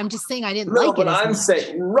did it. I'm just saying I didn't like it. No, but I'm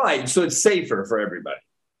saying so it's safer for everybody,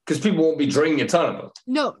 because people won't be drinking a ton of them.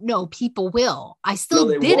 No, people will. I still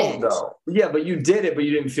did it. Though. Yeah, but you did it, but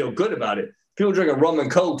you didn't feel good about it. People drinking rum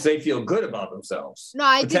and Cokes, they feel good about themselves. No,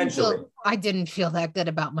 I didn't feel that good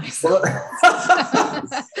about myself.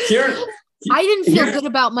 I didn't feel good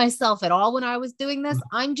about myself at all when I was doing this.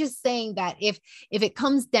 I'm just saying that if it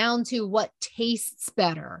comes down to what tastes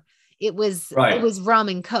better, it was rum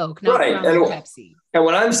and Coke, not rum and Pepsi. And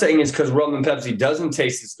what I'm saying is, because rum and Pepsi doesn't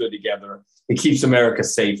taste as good together, it keeps America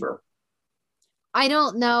safer. I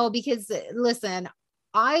don't know, because listen,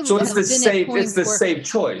 it's the safe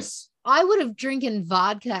choice. I would have drinking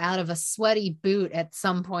vodka out of a sweaty boot at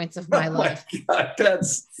some points of my life. God,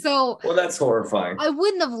 that's horrifying. I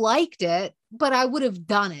wouldn't have liked it, but I would have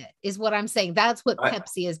done it, is what I'm saying. That's what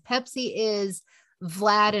Pepsi is. Pepsi is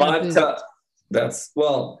Vlad in a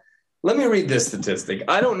boot. Let me read this statistic.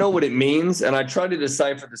 I don't know what it means, and I tried to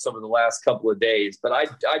decipher this over the last couple of days, but I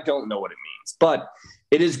don't know what it means. But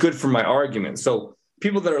it is good for my argument. So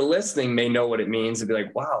people that are listening may know what it means and be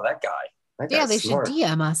like, wow, that guy. Yeah, they should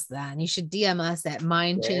DM us then. You should DM us at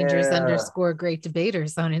mindchangers_great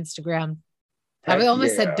debaters on Instagram. I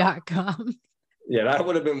almost said .com. Yeah, that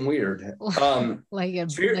would have been weird.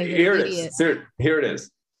 Here it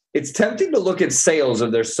is. It's tempting to look at sales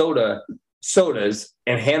of their sodas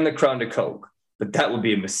and hand the crown to Coke, but that would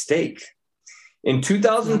be a mistake. In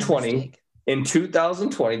 2020,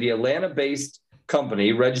 the Atlanta-based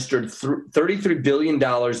company registered $33 billion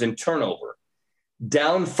in turnover,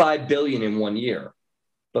 down $5 billion in 1 year.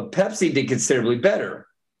 But Pepsi did considerably better,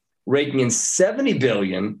 raking in $70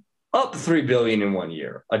 billion, up $3 billion in 1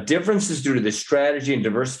 year. A difference is due to the strategy and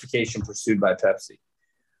diversification pursued by Pepsi.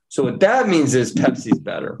 So what that means is Pepsi's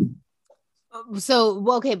better.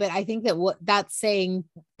 But I think that what that's saying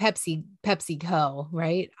PepsiCo,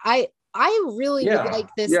 right? I really would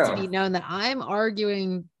like this to be known that I'm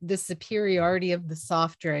arguing the superiority of the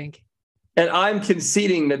soft drink. And I'm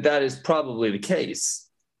conceding that is probably the case.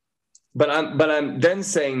 But I'm then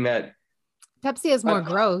saying that Pepsi has more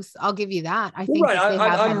growth. I'll give you that. I think that they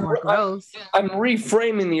have had more growth. I'm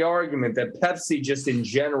reframing the argument that Pepsi just in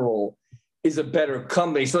general is a better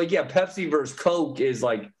company. So Pepsi versus Coke is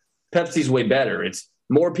like, Pepsi's way better. It's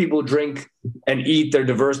more people drink and eat their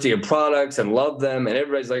diversity of products and love them. And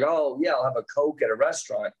everybody's like, oh yeah, I'll have a Coke at a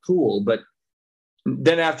restaurant. Cool. But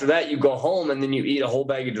then after that, you go home and then you eat a whole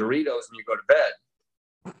bag of Doritos and you go to bed.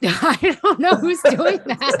 I don't know who's doing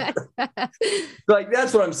that. Like,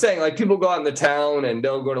 that's what I'm saying. Like, people go out in the town and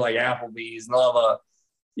they'll go to like Applebee's and they'll have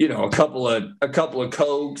a couple of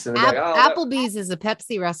Cokes. And Applebee's is a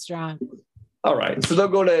Pepsi restaurant. All right. So they'll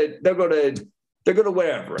go to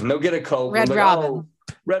wherever and they'll get a Coke.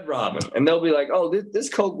 Red Robin. And they'll be like, oh, this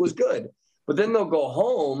Coke was good. But then they'll go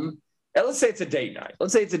home. And let's say it's a date night.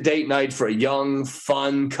 Let's say it's a date night for a young,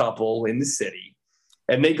 fun couple in the city.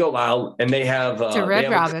 And they go out and they have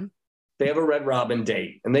Red Robin. They have a Red Robin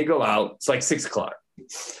date. And they go out. It's like 6:00. And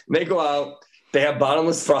they go out. They have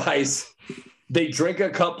bottomless fries. They drink a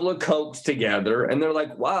couple of Cokes together and they're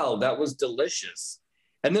like, wow, that was delicious.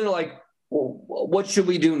 And then they're like, well, what should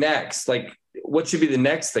we do next? Like, what should be the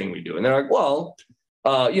next thing we do? And they're like, well,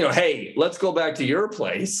 hey, let's go back to your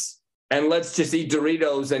place and let's just eat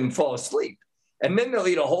Doritos and fall asleep. And then they'll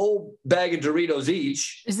eat a whole bag of Doritos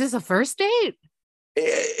each. Is this a first date?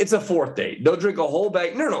 It's a fourth date. They'll drink a whole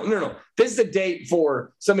bag. No. This is a date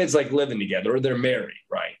for somebody that's like living together or they're married,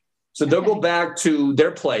 right? So they'll go back to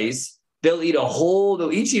their place. They'll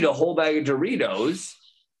each eat a whole bag of Doritos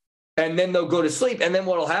and then they'll go to sleep. And then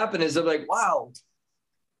what'll happen is they're like, wow,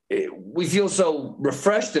 we feel so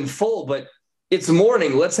refreshed and full, but it's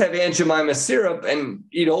morning. Let's have Aunt Jemima syrup and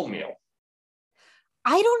eat oatmeal.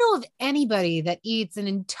 I don't know of anybody that eats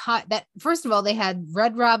first of all, they had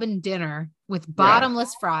Red Robin dinner with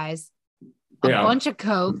bottomless fries, a bunch of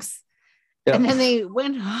Cokes, and then they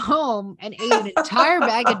went home and ate an entire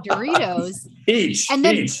bag of Doritos. Each. And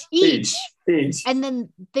then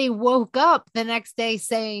they woke up the next day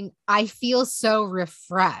saying, I feel so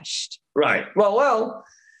refreshed. Right. Well,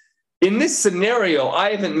 in this scenario,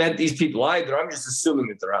 I haven't met these people either. I'm just assuming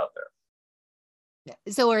that they're out there.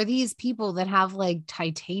 So are these people that have like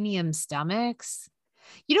titanium stomachs?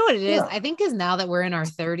 You know what it is? I think is now that we're in our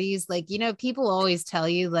 30s, like, people always tell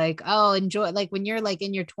you like, oh, enjoy, like when you're like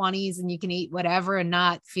in your 20s and you can eat whatever and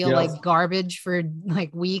not feel like garbage for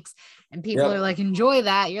like weeks. And people are like, enjoy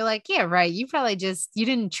that. You're like, yeah, right. You probably you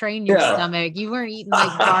didn't train your stomach. You weren't eating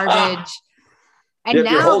like garbage. And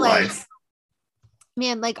now like, life.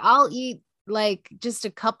 Man, like I'll eat like just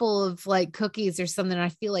a couple of like cookies or something. And I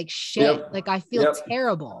feel like shit. Like I feel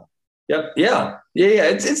terrible. Yeah.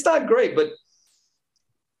 It's not great, but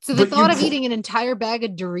so the thought of eating an entire bag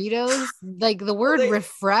of Doritos, like the word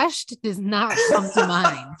refreshed does not come to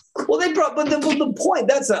mind. Well, the point,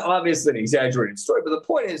 that's obviously an exaggerated story, but the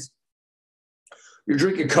point is you're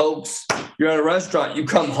drinking Cokes, you're at a restaurant, you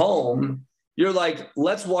come home, you're like,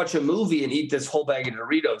 let's watch a movie and eat this whole bag of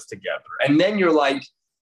Doritos together. And then you're like,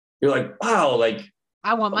 wow, like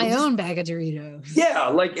I want my own bag of Doritos. Yeah.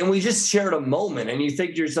 Like, and we just shared a moment and you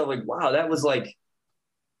think to yourself like, wow, that was like,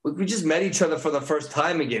 we just met each other for the first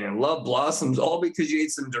time again and love blossoms all because you ate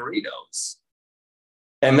some Doritos.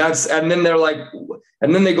 And then they're like,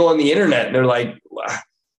 and then they go on the internet and they're like,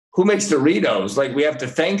 who makes Doritos? Like, we have to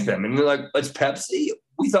thank them. And they're like, it's Pepsi.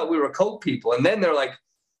 We thought we were Coke people. And then they're like,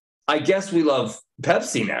 I guess we love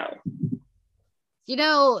Pepsi now.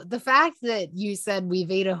 The fact that you said we've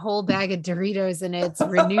ate a whole bag of Doritos and it's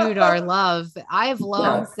renewed our love. I've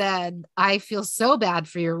long said, I feel so bad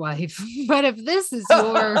for your wife, but if this is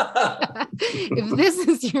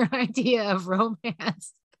your idea of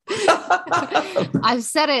romance, I've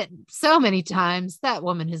said it so many times, that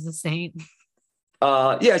woman is a saint.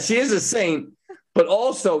 She is a saint, but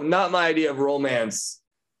also not my idea of romance.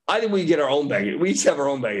 I think we get our own bag. We each have our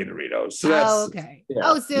own bag of Doritos. So that's, okay.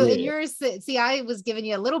 Yeah. In yours, see, I was giving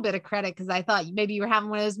you a little bit of credit because I thought maybe you were having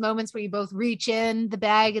one of those moments where you both reach in the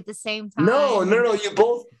bag at the same time. No.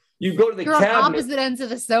 You go to the cabinet. On opposite ends of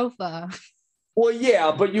the sofa. Well,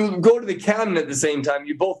 yeah, but you go to the cabinet at the same time.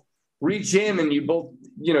 You both reach in and you both,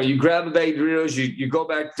 you grab a bag of Doritos. You go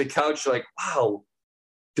back to the couch. You're like, wow,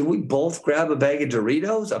 did we both grab a bag of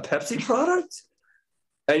Doritos, a Pepsi product?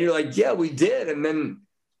 And you're like, yeah, we did. And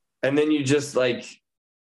then you just watch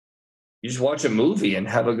a movie and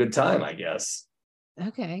have a good time, I guess.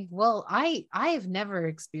 Okay. Well, I have never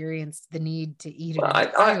experienced the need to eat an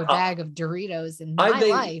entire bag of Doritos in my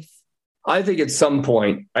life. I think at some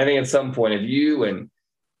point, if you and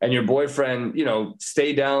your boyfriend,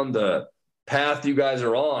 stay down the path you guys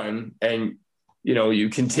are on and, you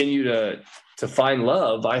continue to find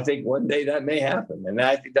love, I think one day that may happen. And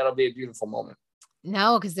I think that'll be a beautiful moment.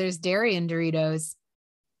 No, because there's dairy in Doritos.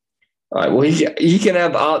 All right. Well, he can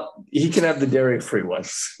have the dairy-free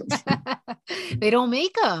ones. They don't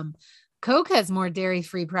make them. Coke has more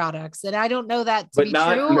dairy-free products, and I don't know that to be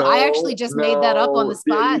true. I actually just made that up on the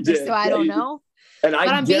spot, just so I don't know. But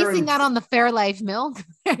I'm basing that on the Fairlife milk.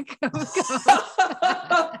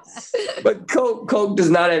 But Coke does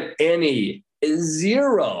not have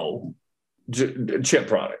zero chip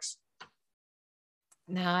products.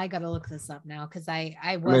 No, I got to look this up now because I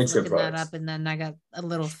was looking that up and then I got a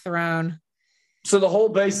little thrown. So the whole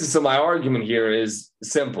basis of my argument here is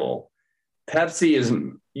simple. Pepsi is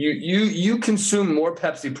you consume more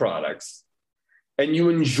Pepsi products and you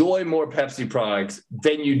enjoy more Pepsi products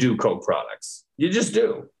than you do Coke products. You just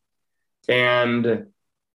do. And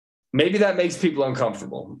maybe that makes people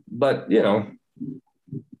uncomfortable, but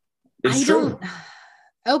it's true.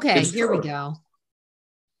 Okay, here we go.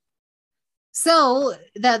 So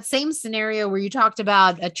that same scenario where you talked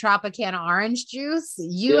about a Tropicana orange juice,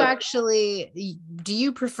 you actually, do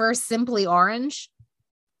you prefer Simply Orange?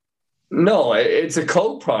 No, it's a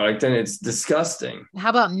Coke product and it's disgusting. How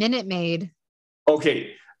about Minute Maid?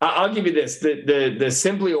 Okay, I'll give you this. The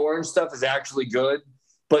Simply Orange stuff is actually good,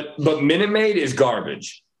 but Minute Maid is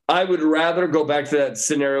garbage. I would rather go back to that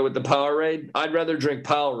scenario with the Powerade. I'd rather drink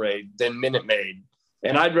Powerade than Minute Maid.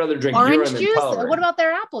 And I'd rather drink orange urine juice? than Powerade. What about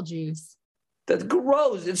their apple juice? That's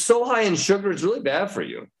gross. It's so high in sugar. It's really bad for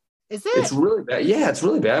you. Is it? It's really bad. Yeah, it's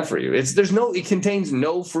really bad for you. It contains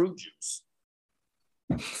no fruit juice.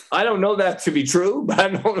 I don't know that to be true, but I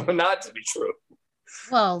don't know not to be true.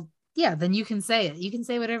 Well, yeah, then you can say it. You can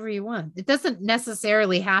say whatever you want. It doesn't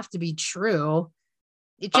necessarily have to be true.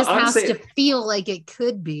 It just has to feel like it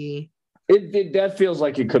could be. That feels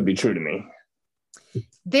like it could be true to me.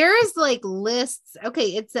 There is like lists.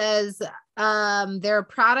 Okay, it says there are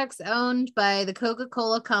products owned by the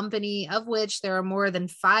Coca-Cola company, of which there are more than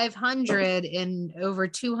 500 in over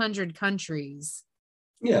 200 countries.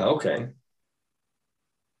 Yeah, okay.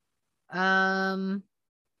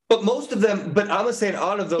 But most of them, I'm saying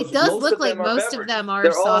out of those, it does look like most of them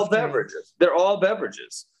are soft beverages. They're all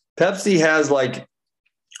beverages. Pepsi has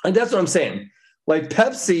and that's what I'm saying. Like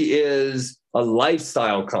Pepsi is a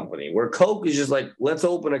lifestyle company where Coke is just like, let's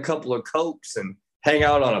open a couple of Cokes and hang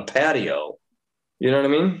out on a patio. You know what I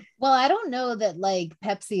mean? Well, I don't know that like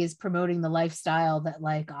Pepsi is promoting the lifestyle that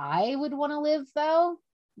like I would want to live though.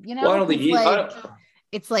 You know,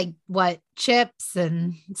 it's like what, chips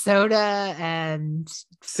and soda and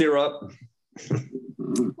syrup.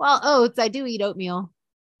 Well, oats. I do eat oatmeal.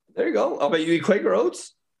 There you go. I'll bet you eat Quaker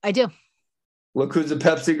Oats. I do. Look who's a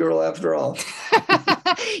Pepsi girl after all.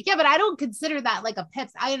 Yeah, but I don't consider that like a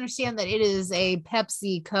Pepsi. I understand that it is a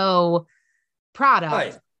PepsiCo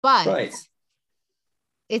product, but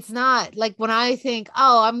it's not like when I think,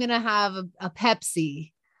 oh, I'm going to have a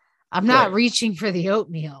Pepsi, I'm not reaching for the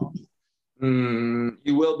oatmeal. You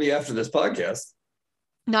will be after this podcast.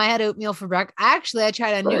 No, I had oatmeal for breakfast. Actually, I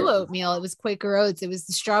tried a new oatmeal. It was Quaker Oats. It was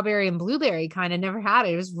the strawberry and blueberry kind. I never had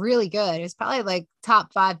it. It was really good. It was probably like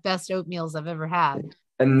top 5 best oatmeals I've ever had.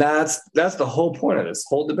 And that's the whole point of this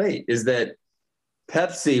whole debate is that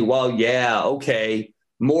Pepsi, while,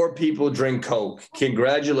 more people drink Coke.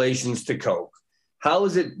 Congratulations to Coke. How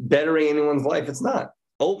is it bettering anyone's life? It's not.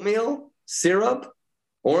 Oatmeal, syrup,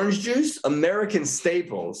 orange juice, American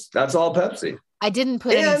staples. That's all Pepsi. I didn't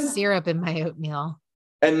put any syrup in my oatmeal.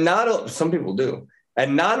 And some people do.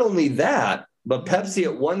 And not only that, but Pepsi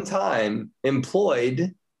at one time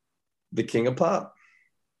employed the King of Pop.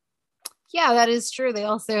 Yeah, that is true. They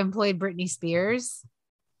also employed Britney Spears.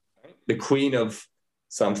 The queen of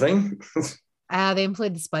something. They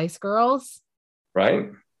employed the Spice Girls.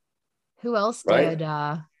 Right. Who else did?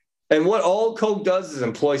 And what all Coke does is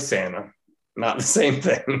employ Santa. Not the same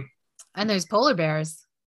thing. And there's polar bears.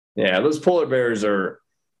 Yeah, those polar bears are...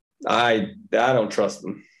 I don't trust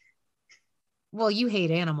them. Well, you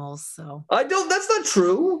hate animals, so I don't. That's not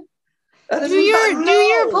true. Do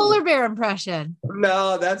your polar bear impression.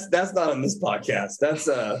 No, that's not on this podcast. That's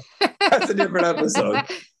a different episode.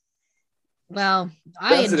 Well,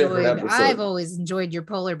 I've always enjoyed your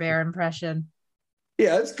polar bear impression.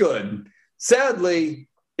 Yeah, it's good. Sadly,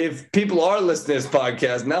 if people are listening to this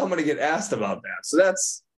podcast, now I'm going to get asked about that. So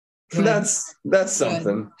that's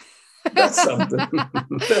something. That's something.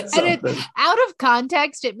 That's something. Out of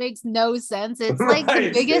context, it makes no sense. It's like the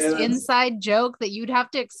biggest inside joke that you'd have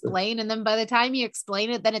to explain, and then by the time you explain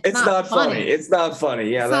it, then it's not funny. It's not funny.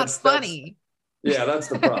 Yeah, that's funny. That's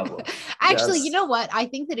the problem. Actually, you know what? I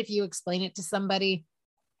think that if you explain it to somebody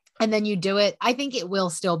and then you do it, I think it will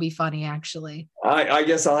still be funny. Actually, I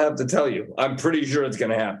guess I'll have to tell you. I'm pretty sure it's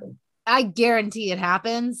going to happen. I guarantee it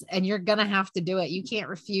happens, and you're going to have to do it. You can't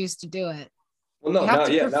refuse to do it. Well, no, you have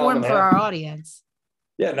to perform for our audience.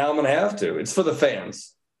 Yeah, now I'm going to have to. It's for the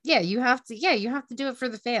fans. Yeah, you have to. Yeah, you have to do it for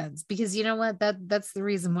the fans because you know what? That's the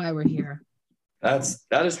reason why we're here. That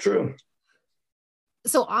is true.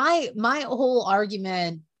 So my whole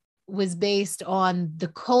argument was based on the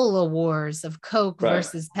cola wars of Coke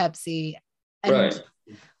versus Pepsi, and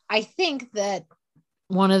I think that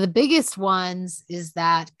one of the biggest ones is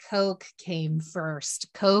that Coke came first.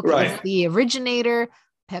 Coke is the originator.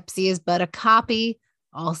 Pepsi is but a copy.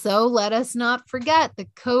 Also, let us not forget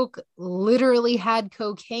that Coke literally had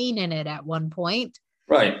cocaine in it at one point.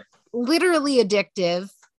 Right. Literally addictive.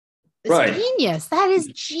 It's genius. That is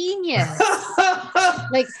genius.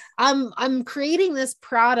 Like I'm creating this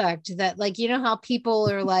product that, like, you know how people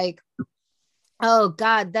are like, oh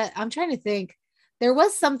God, that I'm trying to think. There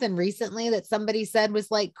was something recently that somebody said was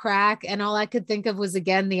like crack, and all I could think of was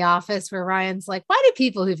again The Office, where Ryan's like, "Why do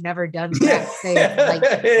people who've never done crack say like?"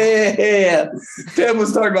 Yeah. Tim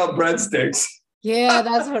was talking about breadsticks. Yeah,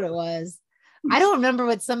 that's what it was. I don't remember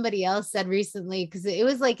what somebody else said recently because it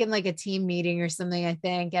was like in like a team meeting or something, I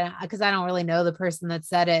think, and because I don't really know the person that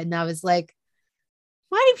said it, and I was like,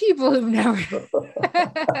 "Why do people who've never?"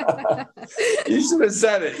 You should have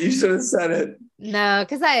said it. You should have said it. No,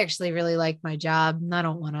 because I actually really like my job, and I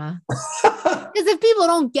don't want to. Because if people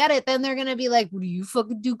don't get it, then they're gonna be like, "Do you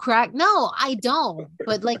fucking do crack?" No, I don't.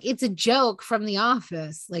 But like, it's a joke from The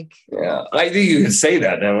Office. Like, yeah, I think you could say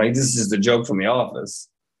that then. Like, this is just a joke from The Office.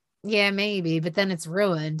 yeah, maybe, but then it's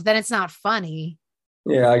ruined. Then it's not funny.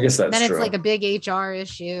 Yeah, I guess that's then true. It's like a big HR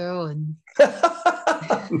issue, and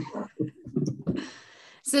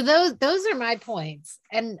so those are my points.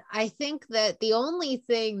 And I think that the only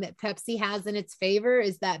thing that Pepsi has in its favor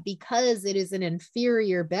is that because it is an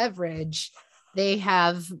inferior beverage, they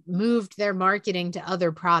have moved their marketing to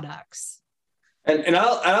other products. And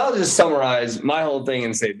I'll just summarize my whole thing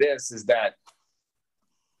and say this is that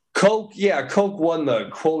Coke won the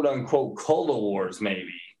quote unquote cola wars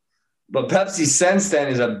maybe, but Pepsi since then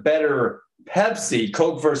is a better Pepsi.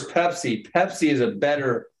 Coke versus Pepsi. Pepsi is a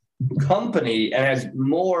better company and has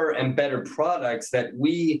more and better products that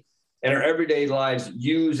we in our everyday lives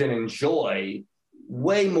use and enjoy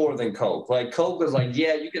way more than Coke. Like Coke was like,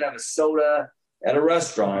 yeah, you can have a soda at a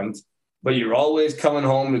restaurant, but you're always coming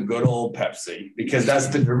home to good old Pepsi because that's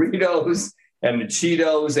the Doritos and the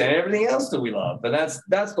Cheetos and everything else that we love. But that's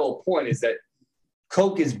the whole point is that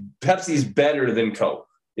Pepsi's better than Coke.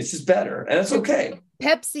 It's just better. And that's okay.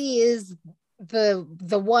 Pepsi is the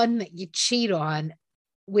one that you cheat on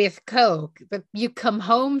with Coke, but you come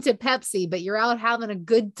home to Pepsi, but you're out having a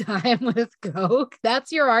good time with Coke.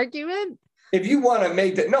 That's your argument? If you want to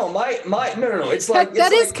make that, no. It's like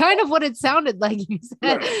that is kind of what it sounded like. You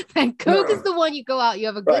said that Coke is the one you go out, you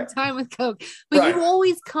have a good time with Coke, but you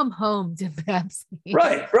always come home to Pepsi.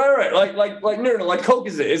 Right. Like Coke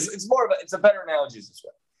it's more of it's a better analogy this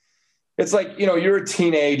way. It's like, you're a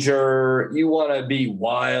teenager, you want to be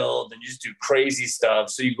wild and just do crazy stuff.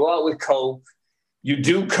 So you go out with Coke, you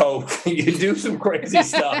do Coke, you do some crazy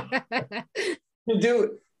stuff. You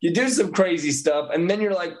do some crazy stuff, and then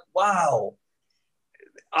you're like, wow,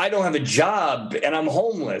 I don't have a job and I'm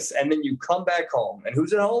homeless. And then you come back home. And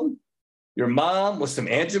who's at home? Your mom with some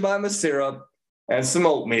Aunt Jemima syrup and some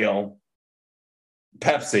oatmeal,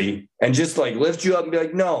 Pepsi, and just like lift you up and be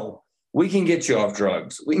like, no, we can get you off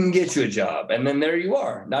drugs. We can get you a job. And then there you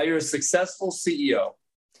are. Now you're a successful CEO.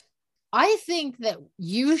 I think that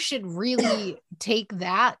you should really take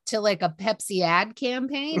that to like a Pepsi ad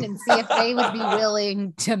campaign and see if they would be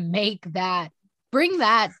willing to bring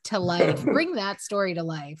that to life, bring that story to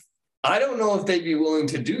life. I don't know if they'd be willing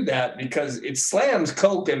to do that because it slams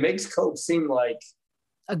Coke and makes Coke seem like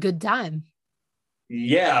a good time.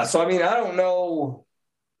 Yeah. So, I mean, I don't know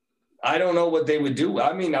what they would do.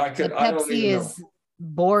 I mean, Pepsi is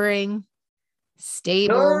boring.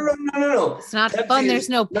 Stable. No. It's not fun. There's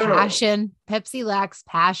no passion. No. Pepsi lacks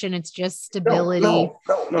passion. It's just stability. No.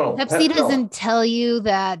 Pepsi doesn't tell you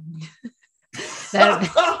that. No.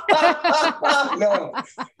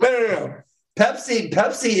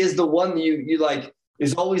 Pepsi is the one that you like,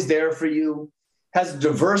 is always there for you, has a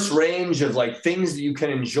diverse range of like things that you can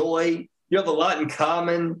enjoy. You have a lot in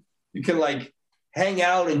common. You can like hang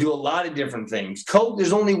out and do a lot of different things. Coke,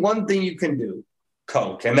 there's only one thing you can do,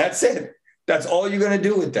 Coke, and that's it. That's all you're going to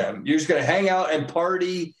do with them. You're just going to hang out and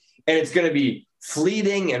party, and it's going to be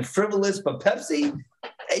fleeting and frivolous. But Pepsi,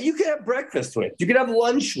 you can have breakfast with. You can have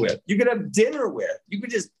lunch with. You can have dinner with. You could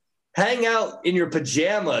just hang out in your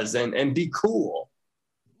pajamas and be cool.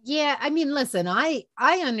 Yeah, I mean, listen, I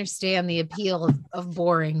understand the appeal of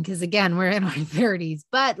boring because, again, we're in our 30s.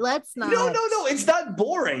 But let's not. No. It's not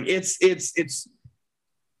boring. It's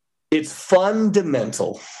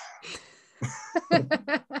fundamental.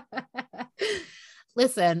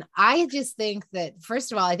 Listen, I just think that,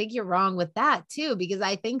 first of all, I think you're wrong with that too, because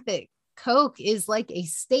I think that Coke is like a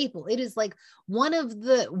staple. It is like one of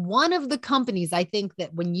the companies, I think,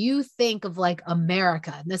 that when you think of like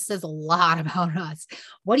America, and this says a lot about us,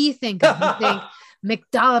 what do you think of? You think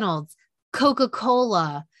McDonald's,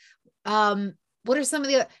 Coca-Cola, what are some of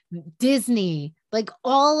the Disney, like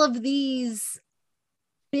all of these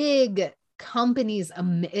big companies,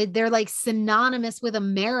 they're like synonymous with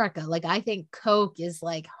America. Like I think Coke is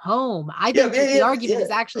like home. I think the argument is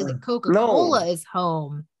actually that Coca-Cola is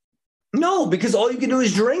home. No, because all you can do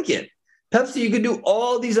is drink it. Pepsi, you can do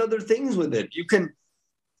all these other things with it. You can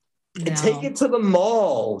take it to the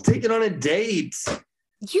mall, take it on a date.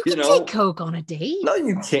 You can take Coke on a date. No,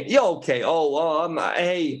 you can't. Yeah, okay.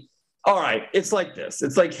 Hey, all right. It's like this.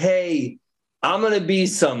 It's like, hey, I'm going to be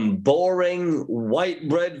some boring white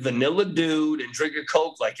bread vanilla dude and drink a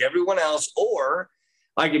Coke like everyone else. Or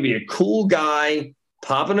I can be a cool guy,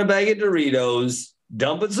 popping a bag of Doritos,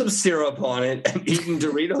 dumping some syrup on it, and eating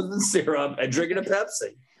Doritos and syrup and drinking a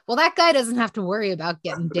Pepsi. Well, that guy doesn't have to worry about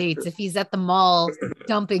getting dates if he's at the mall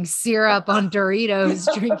dumping syrup on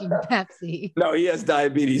Doritos, drinking Pepsi. No, he has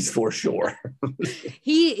diabetes for sure.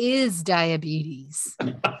 He is diabetes.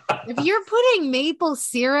 If you're putting maple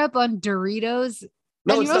syrup on Doritos,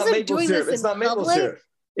 no, it's not maple syrup. It's not maple syrup.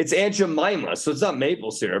 It's Aunt Jemima, so it's not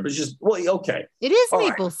maple syrup. It's just, well, okay. It is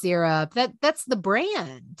maple syrup. That's the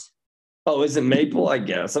brand. Oh, is it maple? I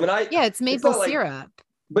guess. I mean, yeah, it's maple syrup.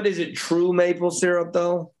 But is it true maple syrup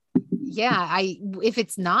though? Yeah, if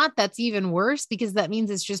it's not, that's even worse because that means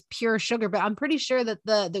it's just pure sugar. But I'm pretty sure that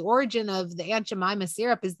the origin of the Aunt Jemima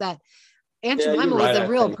syrup is that Aunt Jemima was a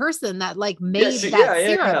real person that like made syrup.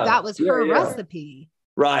 That was her recipe.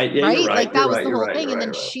 Right. Yeah, right. Right. Like that was the whole thing. And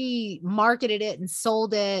then she marketed it and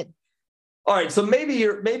sold it. All right. So maybe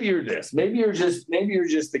you're this. Maybe you're just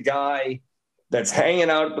the guy that's hanging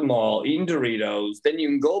out at the mall eating Doritos. Then you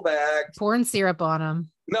can go back, pouring syrup on them.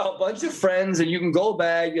 No, a bunch of friends, and you can go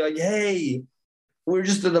back. You're like, hey, we're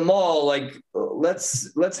just at the mall. Like,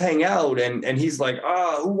 let's hang out. And he's like,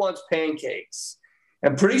 who wants pancakes?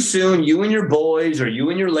 And pretty soon, you and your boys or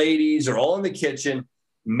you and your ladies are all in the kitchen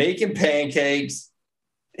making pancakes,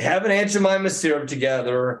 having Aunt Jemima syrup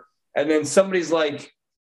together. And then somebody's like,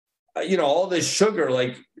 all this sugar,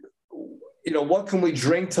 like, what can we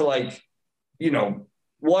drink to like,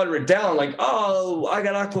 water it down? Like, oh, I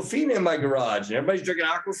got Aquafina in my garage, and everybody's drinking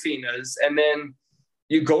Aquafinas. And then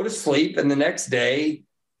you go to sleep, and the next day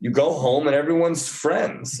you go home, and everyone's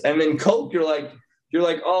friends. And then Coke, you're like,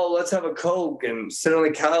 oh, let's have a Coke and sit on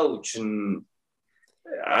the couch. And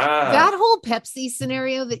that whole Pepsi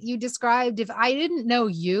scenario that you described, if I didn't know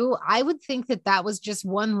you, I would think that was just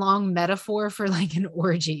one long metaphor for like an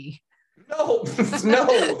orgy.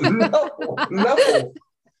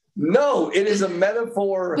 No, it is a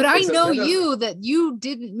metaphor. But I know you that you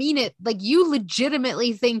didn't mean it. Like you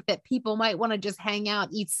legitimately think that people might want to just hang out,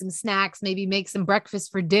 eat some snacks, maybe make some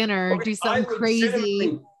breakfast for dinner, do something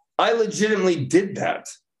crazy. I legitimately did that.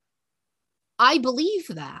 I believe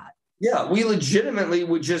that. Yeah, we legitimately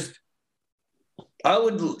would just,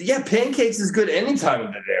 pancakes is good any time of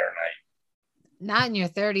the day or night. Not in your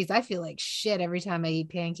 30s. I feel like shit every time I eat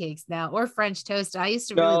pancakes now, or French toast. I used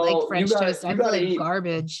to really like French toast. I feel like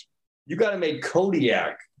garbage. You got to make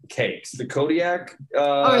Kodiak cakes. The Kodiak.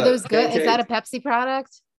 Are those good? Pancakes. Is that a Pepsi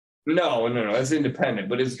product? No. It's independent,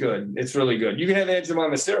 but it's good. It's really good. You can have Aunt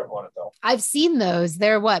Jemima syrup on it though. I've seen those.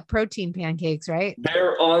 They're what? Protein pancakes, right?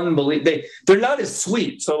 They're unbelievable. They're not as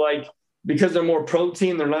sweet. So like, because they're more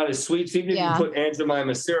protein, they're not as sweet. So even if you put Aunt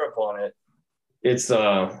Jemima syrup on it, it's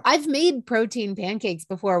I've made protein pancakes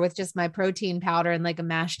before with just my protein powder and like a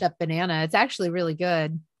mashed up banana. It's actually really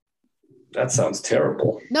good. That sounds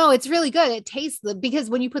terrible. No, it's really good. It tastes because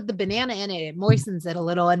when you put the banana in it, it moistens it a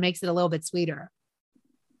little and makes it a little bit sweeter.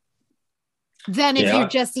 Then if you're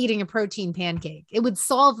just eating a protein pancake, it would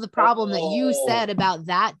solve the problem that you said about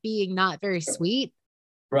that being not very sweet.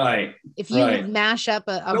 Right. If you would mash up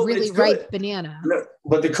a really ripe banana. No,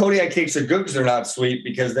 but the Kodiak cakes are good because they're not sweet,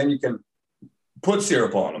 because then you can put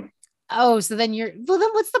syrup on them. Oh, so then then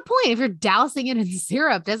what's the point? If you're dousing it in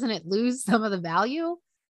syrup, doesn't it lose some of the value?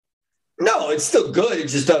 No, it's still good. It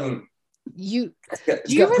just doesn't. Do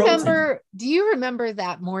you remember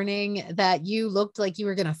that morning that you looked like you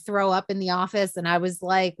were going to throw up in the office? And I was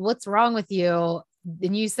like, what's wrong with you?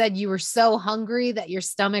 And you said you were so hungry that your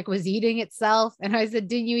stomach was eating itself. And I said,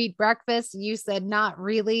 didn't you eat breakfast? And you said, not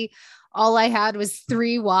really. All I had was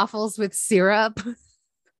 3 waffles with syrup.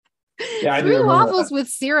 Yeah, 3 waffles with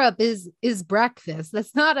syrup is breakfast.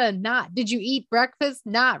 That's not. Did you eat breakfast?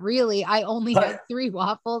 Not really. I only had 3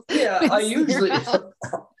 waffles. Yeah, I usually,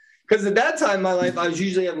 because at that time in my life, I was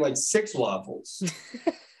usually having like 6 waffles.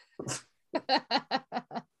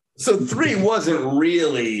 So 3 wasn't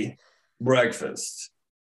really breakfast.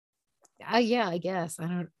 Yeah, I guess.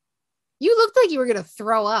 You looked like you were gonna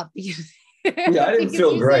throw up. Yeah, I didn't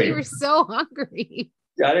feel great. You were so hungry.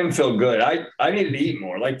 Yeah, I didn't feel good. I needed to eat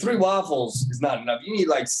more. Like 3 waffles is not enough. You need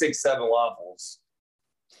like 6, 7 waffles.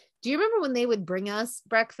 Do you remember when they would bring us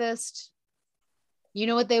breakfast? You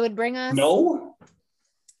know what they would bring us? No.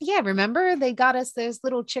 Yeah, remember they got us those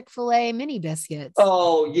little Chick-fil-A mini biscuits.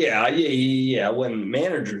 Oh yeah. When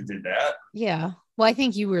managers did that. Yeah. Well, I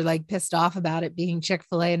think you were like pissed off about it being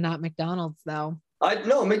Chick-fil-A and not McDonald's though.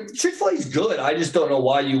 Chick-fil-A is good. I just don't know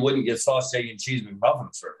why you wouldn't get sausage, egg, and cheese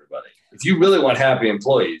McMuffins for everybody. If you really want happy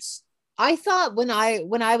employees. I thought when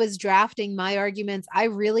I was drafting my arguments, I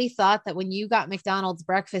really thought that when you got McDonald's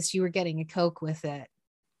breakfast, you were getting a Coke with it.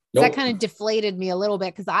 Nope. That kind of deflated me a little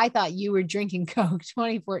bit because I thought you were drinking Coke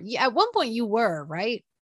 24. Yeah, at one point you were, right?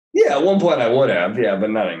 Yeah, at one point I would have, yeah, but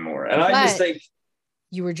not anymore. And I just think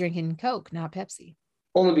you were drinking Coke, not Pepsi.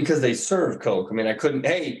 Only because they serve Coke. I mean, I couldn't.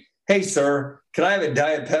 Hey, sir, can I have a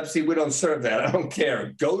Diet Pepsi? We don't serve that. I don't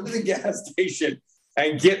care. Go to the gas station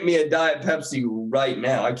and get me a Diet Pepsi right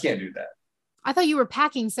now. I can't do that. I thought you were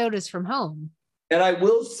packing sodas from home. And I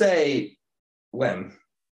will say, when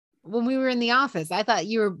we were in the office, I thought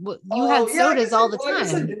you had sodas all the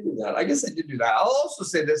time. I guess I did do that. I'll also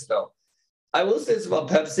say this, though. I will say this about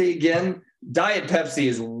Pepsi again. Diet Pepsi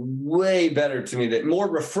is way better to me, more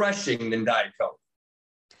refreshing than Diet Coke.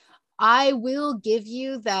 I will give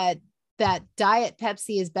you that Diet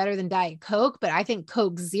Pepsi is better than Diet Coke, but I think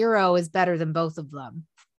Coke Zero is better than both of them.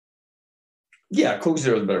 Yeah, Coke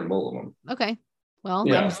Zero is better than both of them. Okay. Well,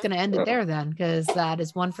 yeah. I'm just going to end it there then, because that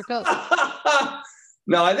is one for Coke.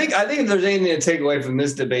 No, I think if there's anything to take away from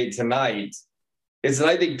this debate tonight, is that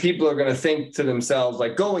I think people are going to think to themselves,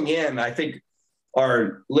 like going in, I think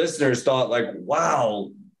our listeners thought like,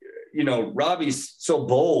 wow, Robbie's so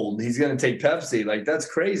bold. He's going to take Pepsi. Like, that's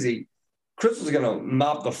crazy. Crystal's going to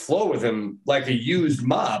mop the floor with him like a used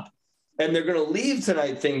mop. And they're going to leave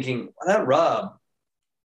tonight thinking, well, that Rob,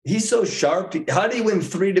 he's so sharp. How did he win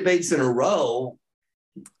 3 debates in a row?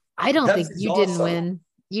 I don't think you didn't win.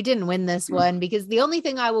 You didn't win this one, because the only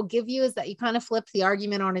thing I will give you is that you kind of flipped the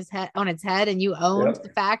argument on its head and you owned the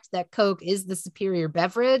fact that Coke is the superior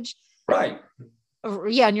beverage. Right.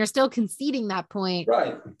 Yeah. And you're still conceding that point.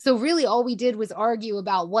 Right. So really all we did was argue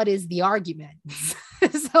about what is the argument.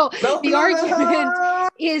 The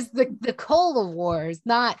argument is the cola wars,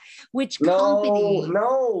 not which company.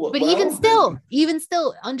 No. But even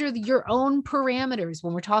still under your own parameters,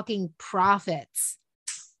 when we're talking profits,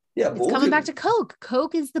 it's coming back to Coke.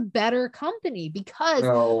 Coke is the better company, because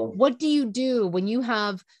what do you do when you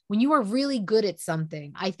are really good at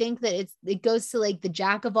something? I think that it goes to like the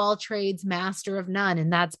jack of all trades, master of none,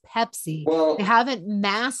 and that's Pepsi. Well, they haven't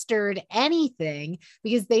mastered anything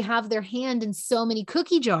because they have their hand in so many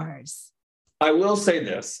cookie jars. I will say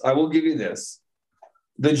this. I will give you this.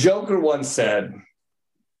 The Joker once said,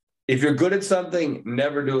 if you're good at something,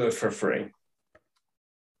 never do it for free.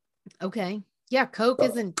 Okay. Yeah, Coke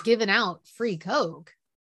isn't giving out free Coke.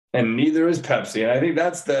 And neither is Pepsi. And I think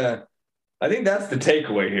that's the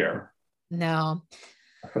takeaway here. No.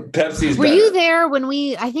 Pepsi's Were better. You there when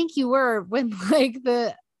I think you were, when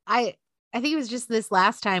I think it was just this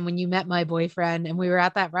last time when you met my boyfriend and we were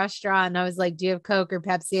at that restaurant and I was like, do you have Coke or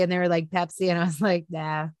Pepsi? And they were like, Pepsi. And I was like,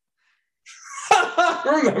 nah.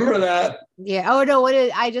 Remember that? Yeah. Oh no,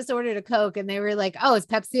 I just ordered a Coke and they were like, oh, is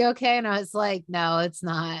Pepsi okay? And I was like, no, it's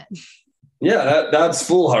not. Yeah, that's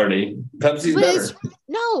foolhardy. Pepsi's better.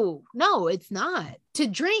 No, it's not. To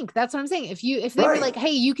drink, that's what I'm saying. If they were like, hey,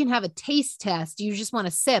 you can have a taste test, you just want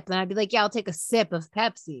a sip, then I'd be like, yeah, I'll take a sip of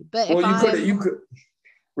Pepsi. But you could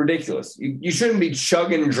ridiculous. You shouldn't be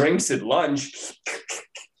chugging drinks at lunch.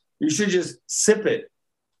 You should just sip it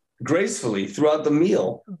gracefully throughout the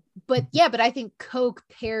meal. But I think Coke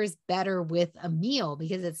pairs better with a meal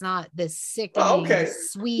because it's not this sickening,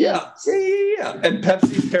 sweet. Yeah. And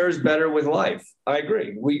Pepsi pairs better with life. I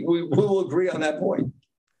agree. We will agree on that point.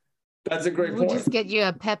 That's a great point. We'll just get you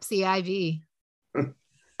a Pepsi IV.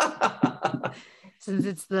 Since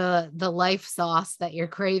it's the life sauce that you're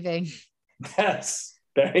craving. That's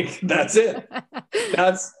it.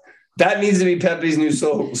 That needs to be Pepsi's new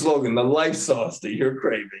slogan, the life sauce that you're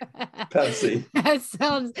craving. Pepsi.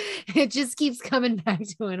 It just keeps coming back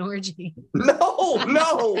to an orgy.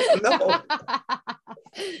 No.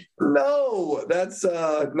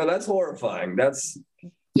 That's horrifying.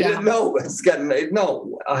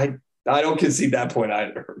 I don't concede that point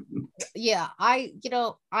either. Yeah. I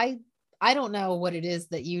don't know what it is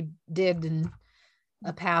that you did in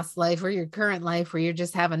a past life or your current life where you're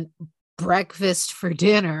just having breakfast for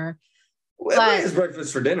dinner. Everybody has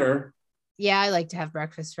breakfast for dinner. Yeah, I like to have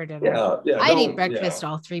breakfast for dinner. Yeah. I'd eat breakfast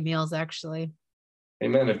all 3 meals, actually.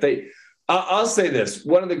 Amen. I'll say this: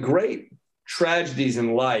 one of the great tragedies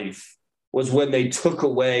in life was when they took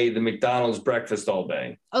away the McDonald's breakfast all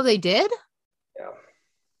day. Oh, they did? Yeah.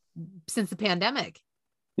 Since the pandemic.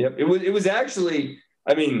 Yep. It was actually,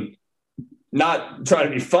 I mean, not trying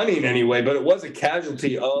to be funny in any way, but it was a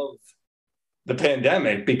casualty of the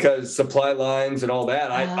pandemic because supply lines and all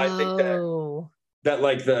that. I think that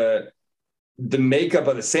like the the makeup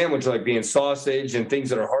of the sandwich, like being sausage and things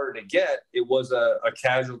that are harder to get, it was a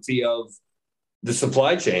casualty of the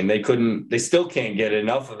supply chain. They still can't get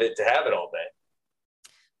enough of it to have it all day.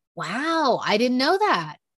 Wow. I didn't know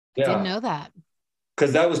that. Yeah. Didn't know that.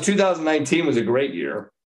 Because that was 2019 was a great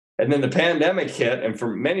year. And then the pandemic hit, and for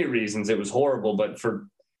many reasons it was horrible, but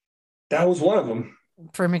that was one of them.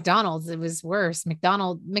 For McDonald's, it was worse.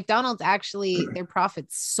 McDonald's actually, their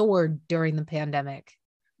profits soared during the pandemic.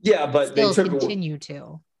 Yeah, but Still continue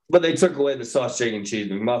to. But they took away the sausage, egg, and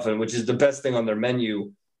cheese McMuffin, which is the best thing on their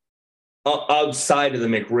menu outside of the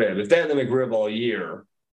McRib. If they had the McRib all year,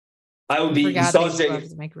 I would be eating sausage,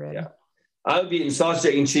 McRib. Yeah, I would be eating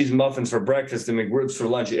sausage, egg, and cheese muffins for breakfast and McRibs for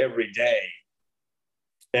lunch every day.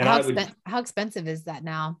 And how expensive is that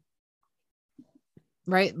now?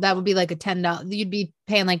 Right, that would be like a $10. You'd be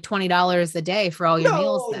paying like $20 a day for all your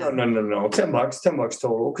meals. Then. No. $10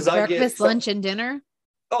 total. Because I get breakfast, lunch, and dinner.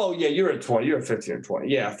 Oh yeah, you're at 20. You're at 15 or 20.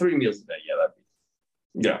 Yeah, 3 meals a day.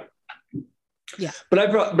 Yeah, yeah. But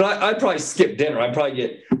I'd probably skip dinner. I'd probably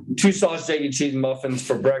get 2 sausage, egg, and cheese muffins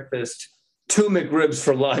for breakfast, 2 McRibs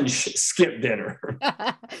for lunch, skip dinner.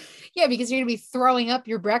 Yeah, because you're gonna be throwing up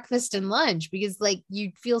your breakfast and lunch because like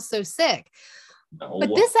you feel so sick. No.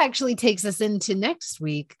 But this actually takes us into next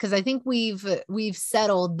week because I think we've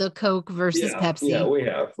settled the Coke versus Pepsi. Yeah, we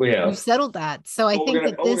have. We've settled that. So I think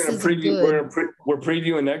that this is good. We're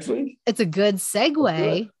previewing next week. It's a good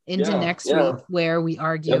segue into next week where we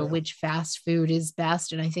argue which fast food is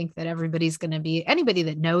best. And I think that anybody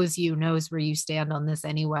that knows you knows where you stand on this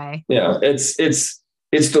anyway. Yeah, it's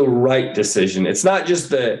the right decision. It's not just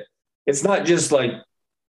the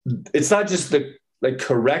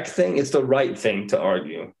correct thing. It's the right thing to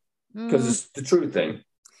argue because it's the true thing.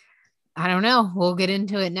 I don't know. We'll get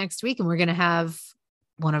into it next week and we're going to have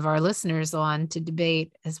one of our listeners on to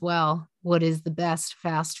debate as well. What is the best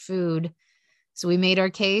fast food? So we made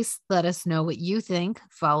our case. Let us know what you think.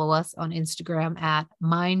 Follow us on Instagram at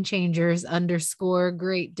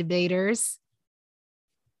mindchangers_great-debaters.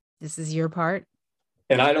 This is your part.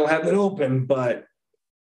 And I don't have it open, but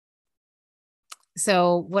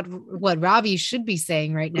so what Robbie should be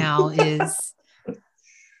saying right now is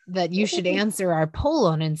that you should answer our poll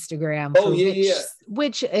on Instagram.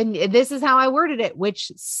 Which, and this is how I worded it,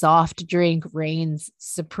 which soft drink reigns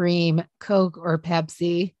supreme, Coke or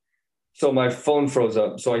Pepsi? So my phone froze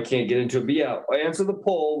up, so I can't get into it. But yeah, I answer the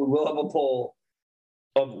poll. We will have a poll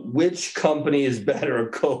of which company is better,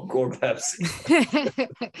 Coke or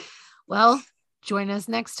Pepsi. Well, join us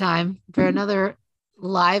next time for another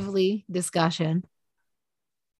lively discussion.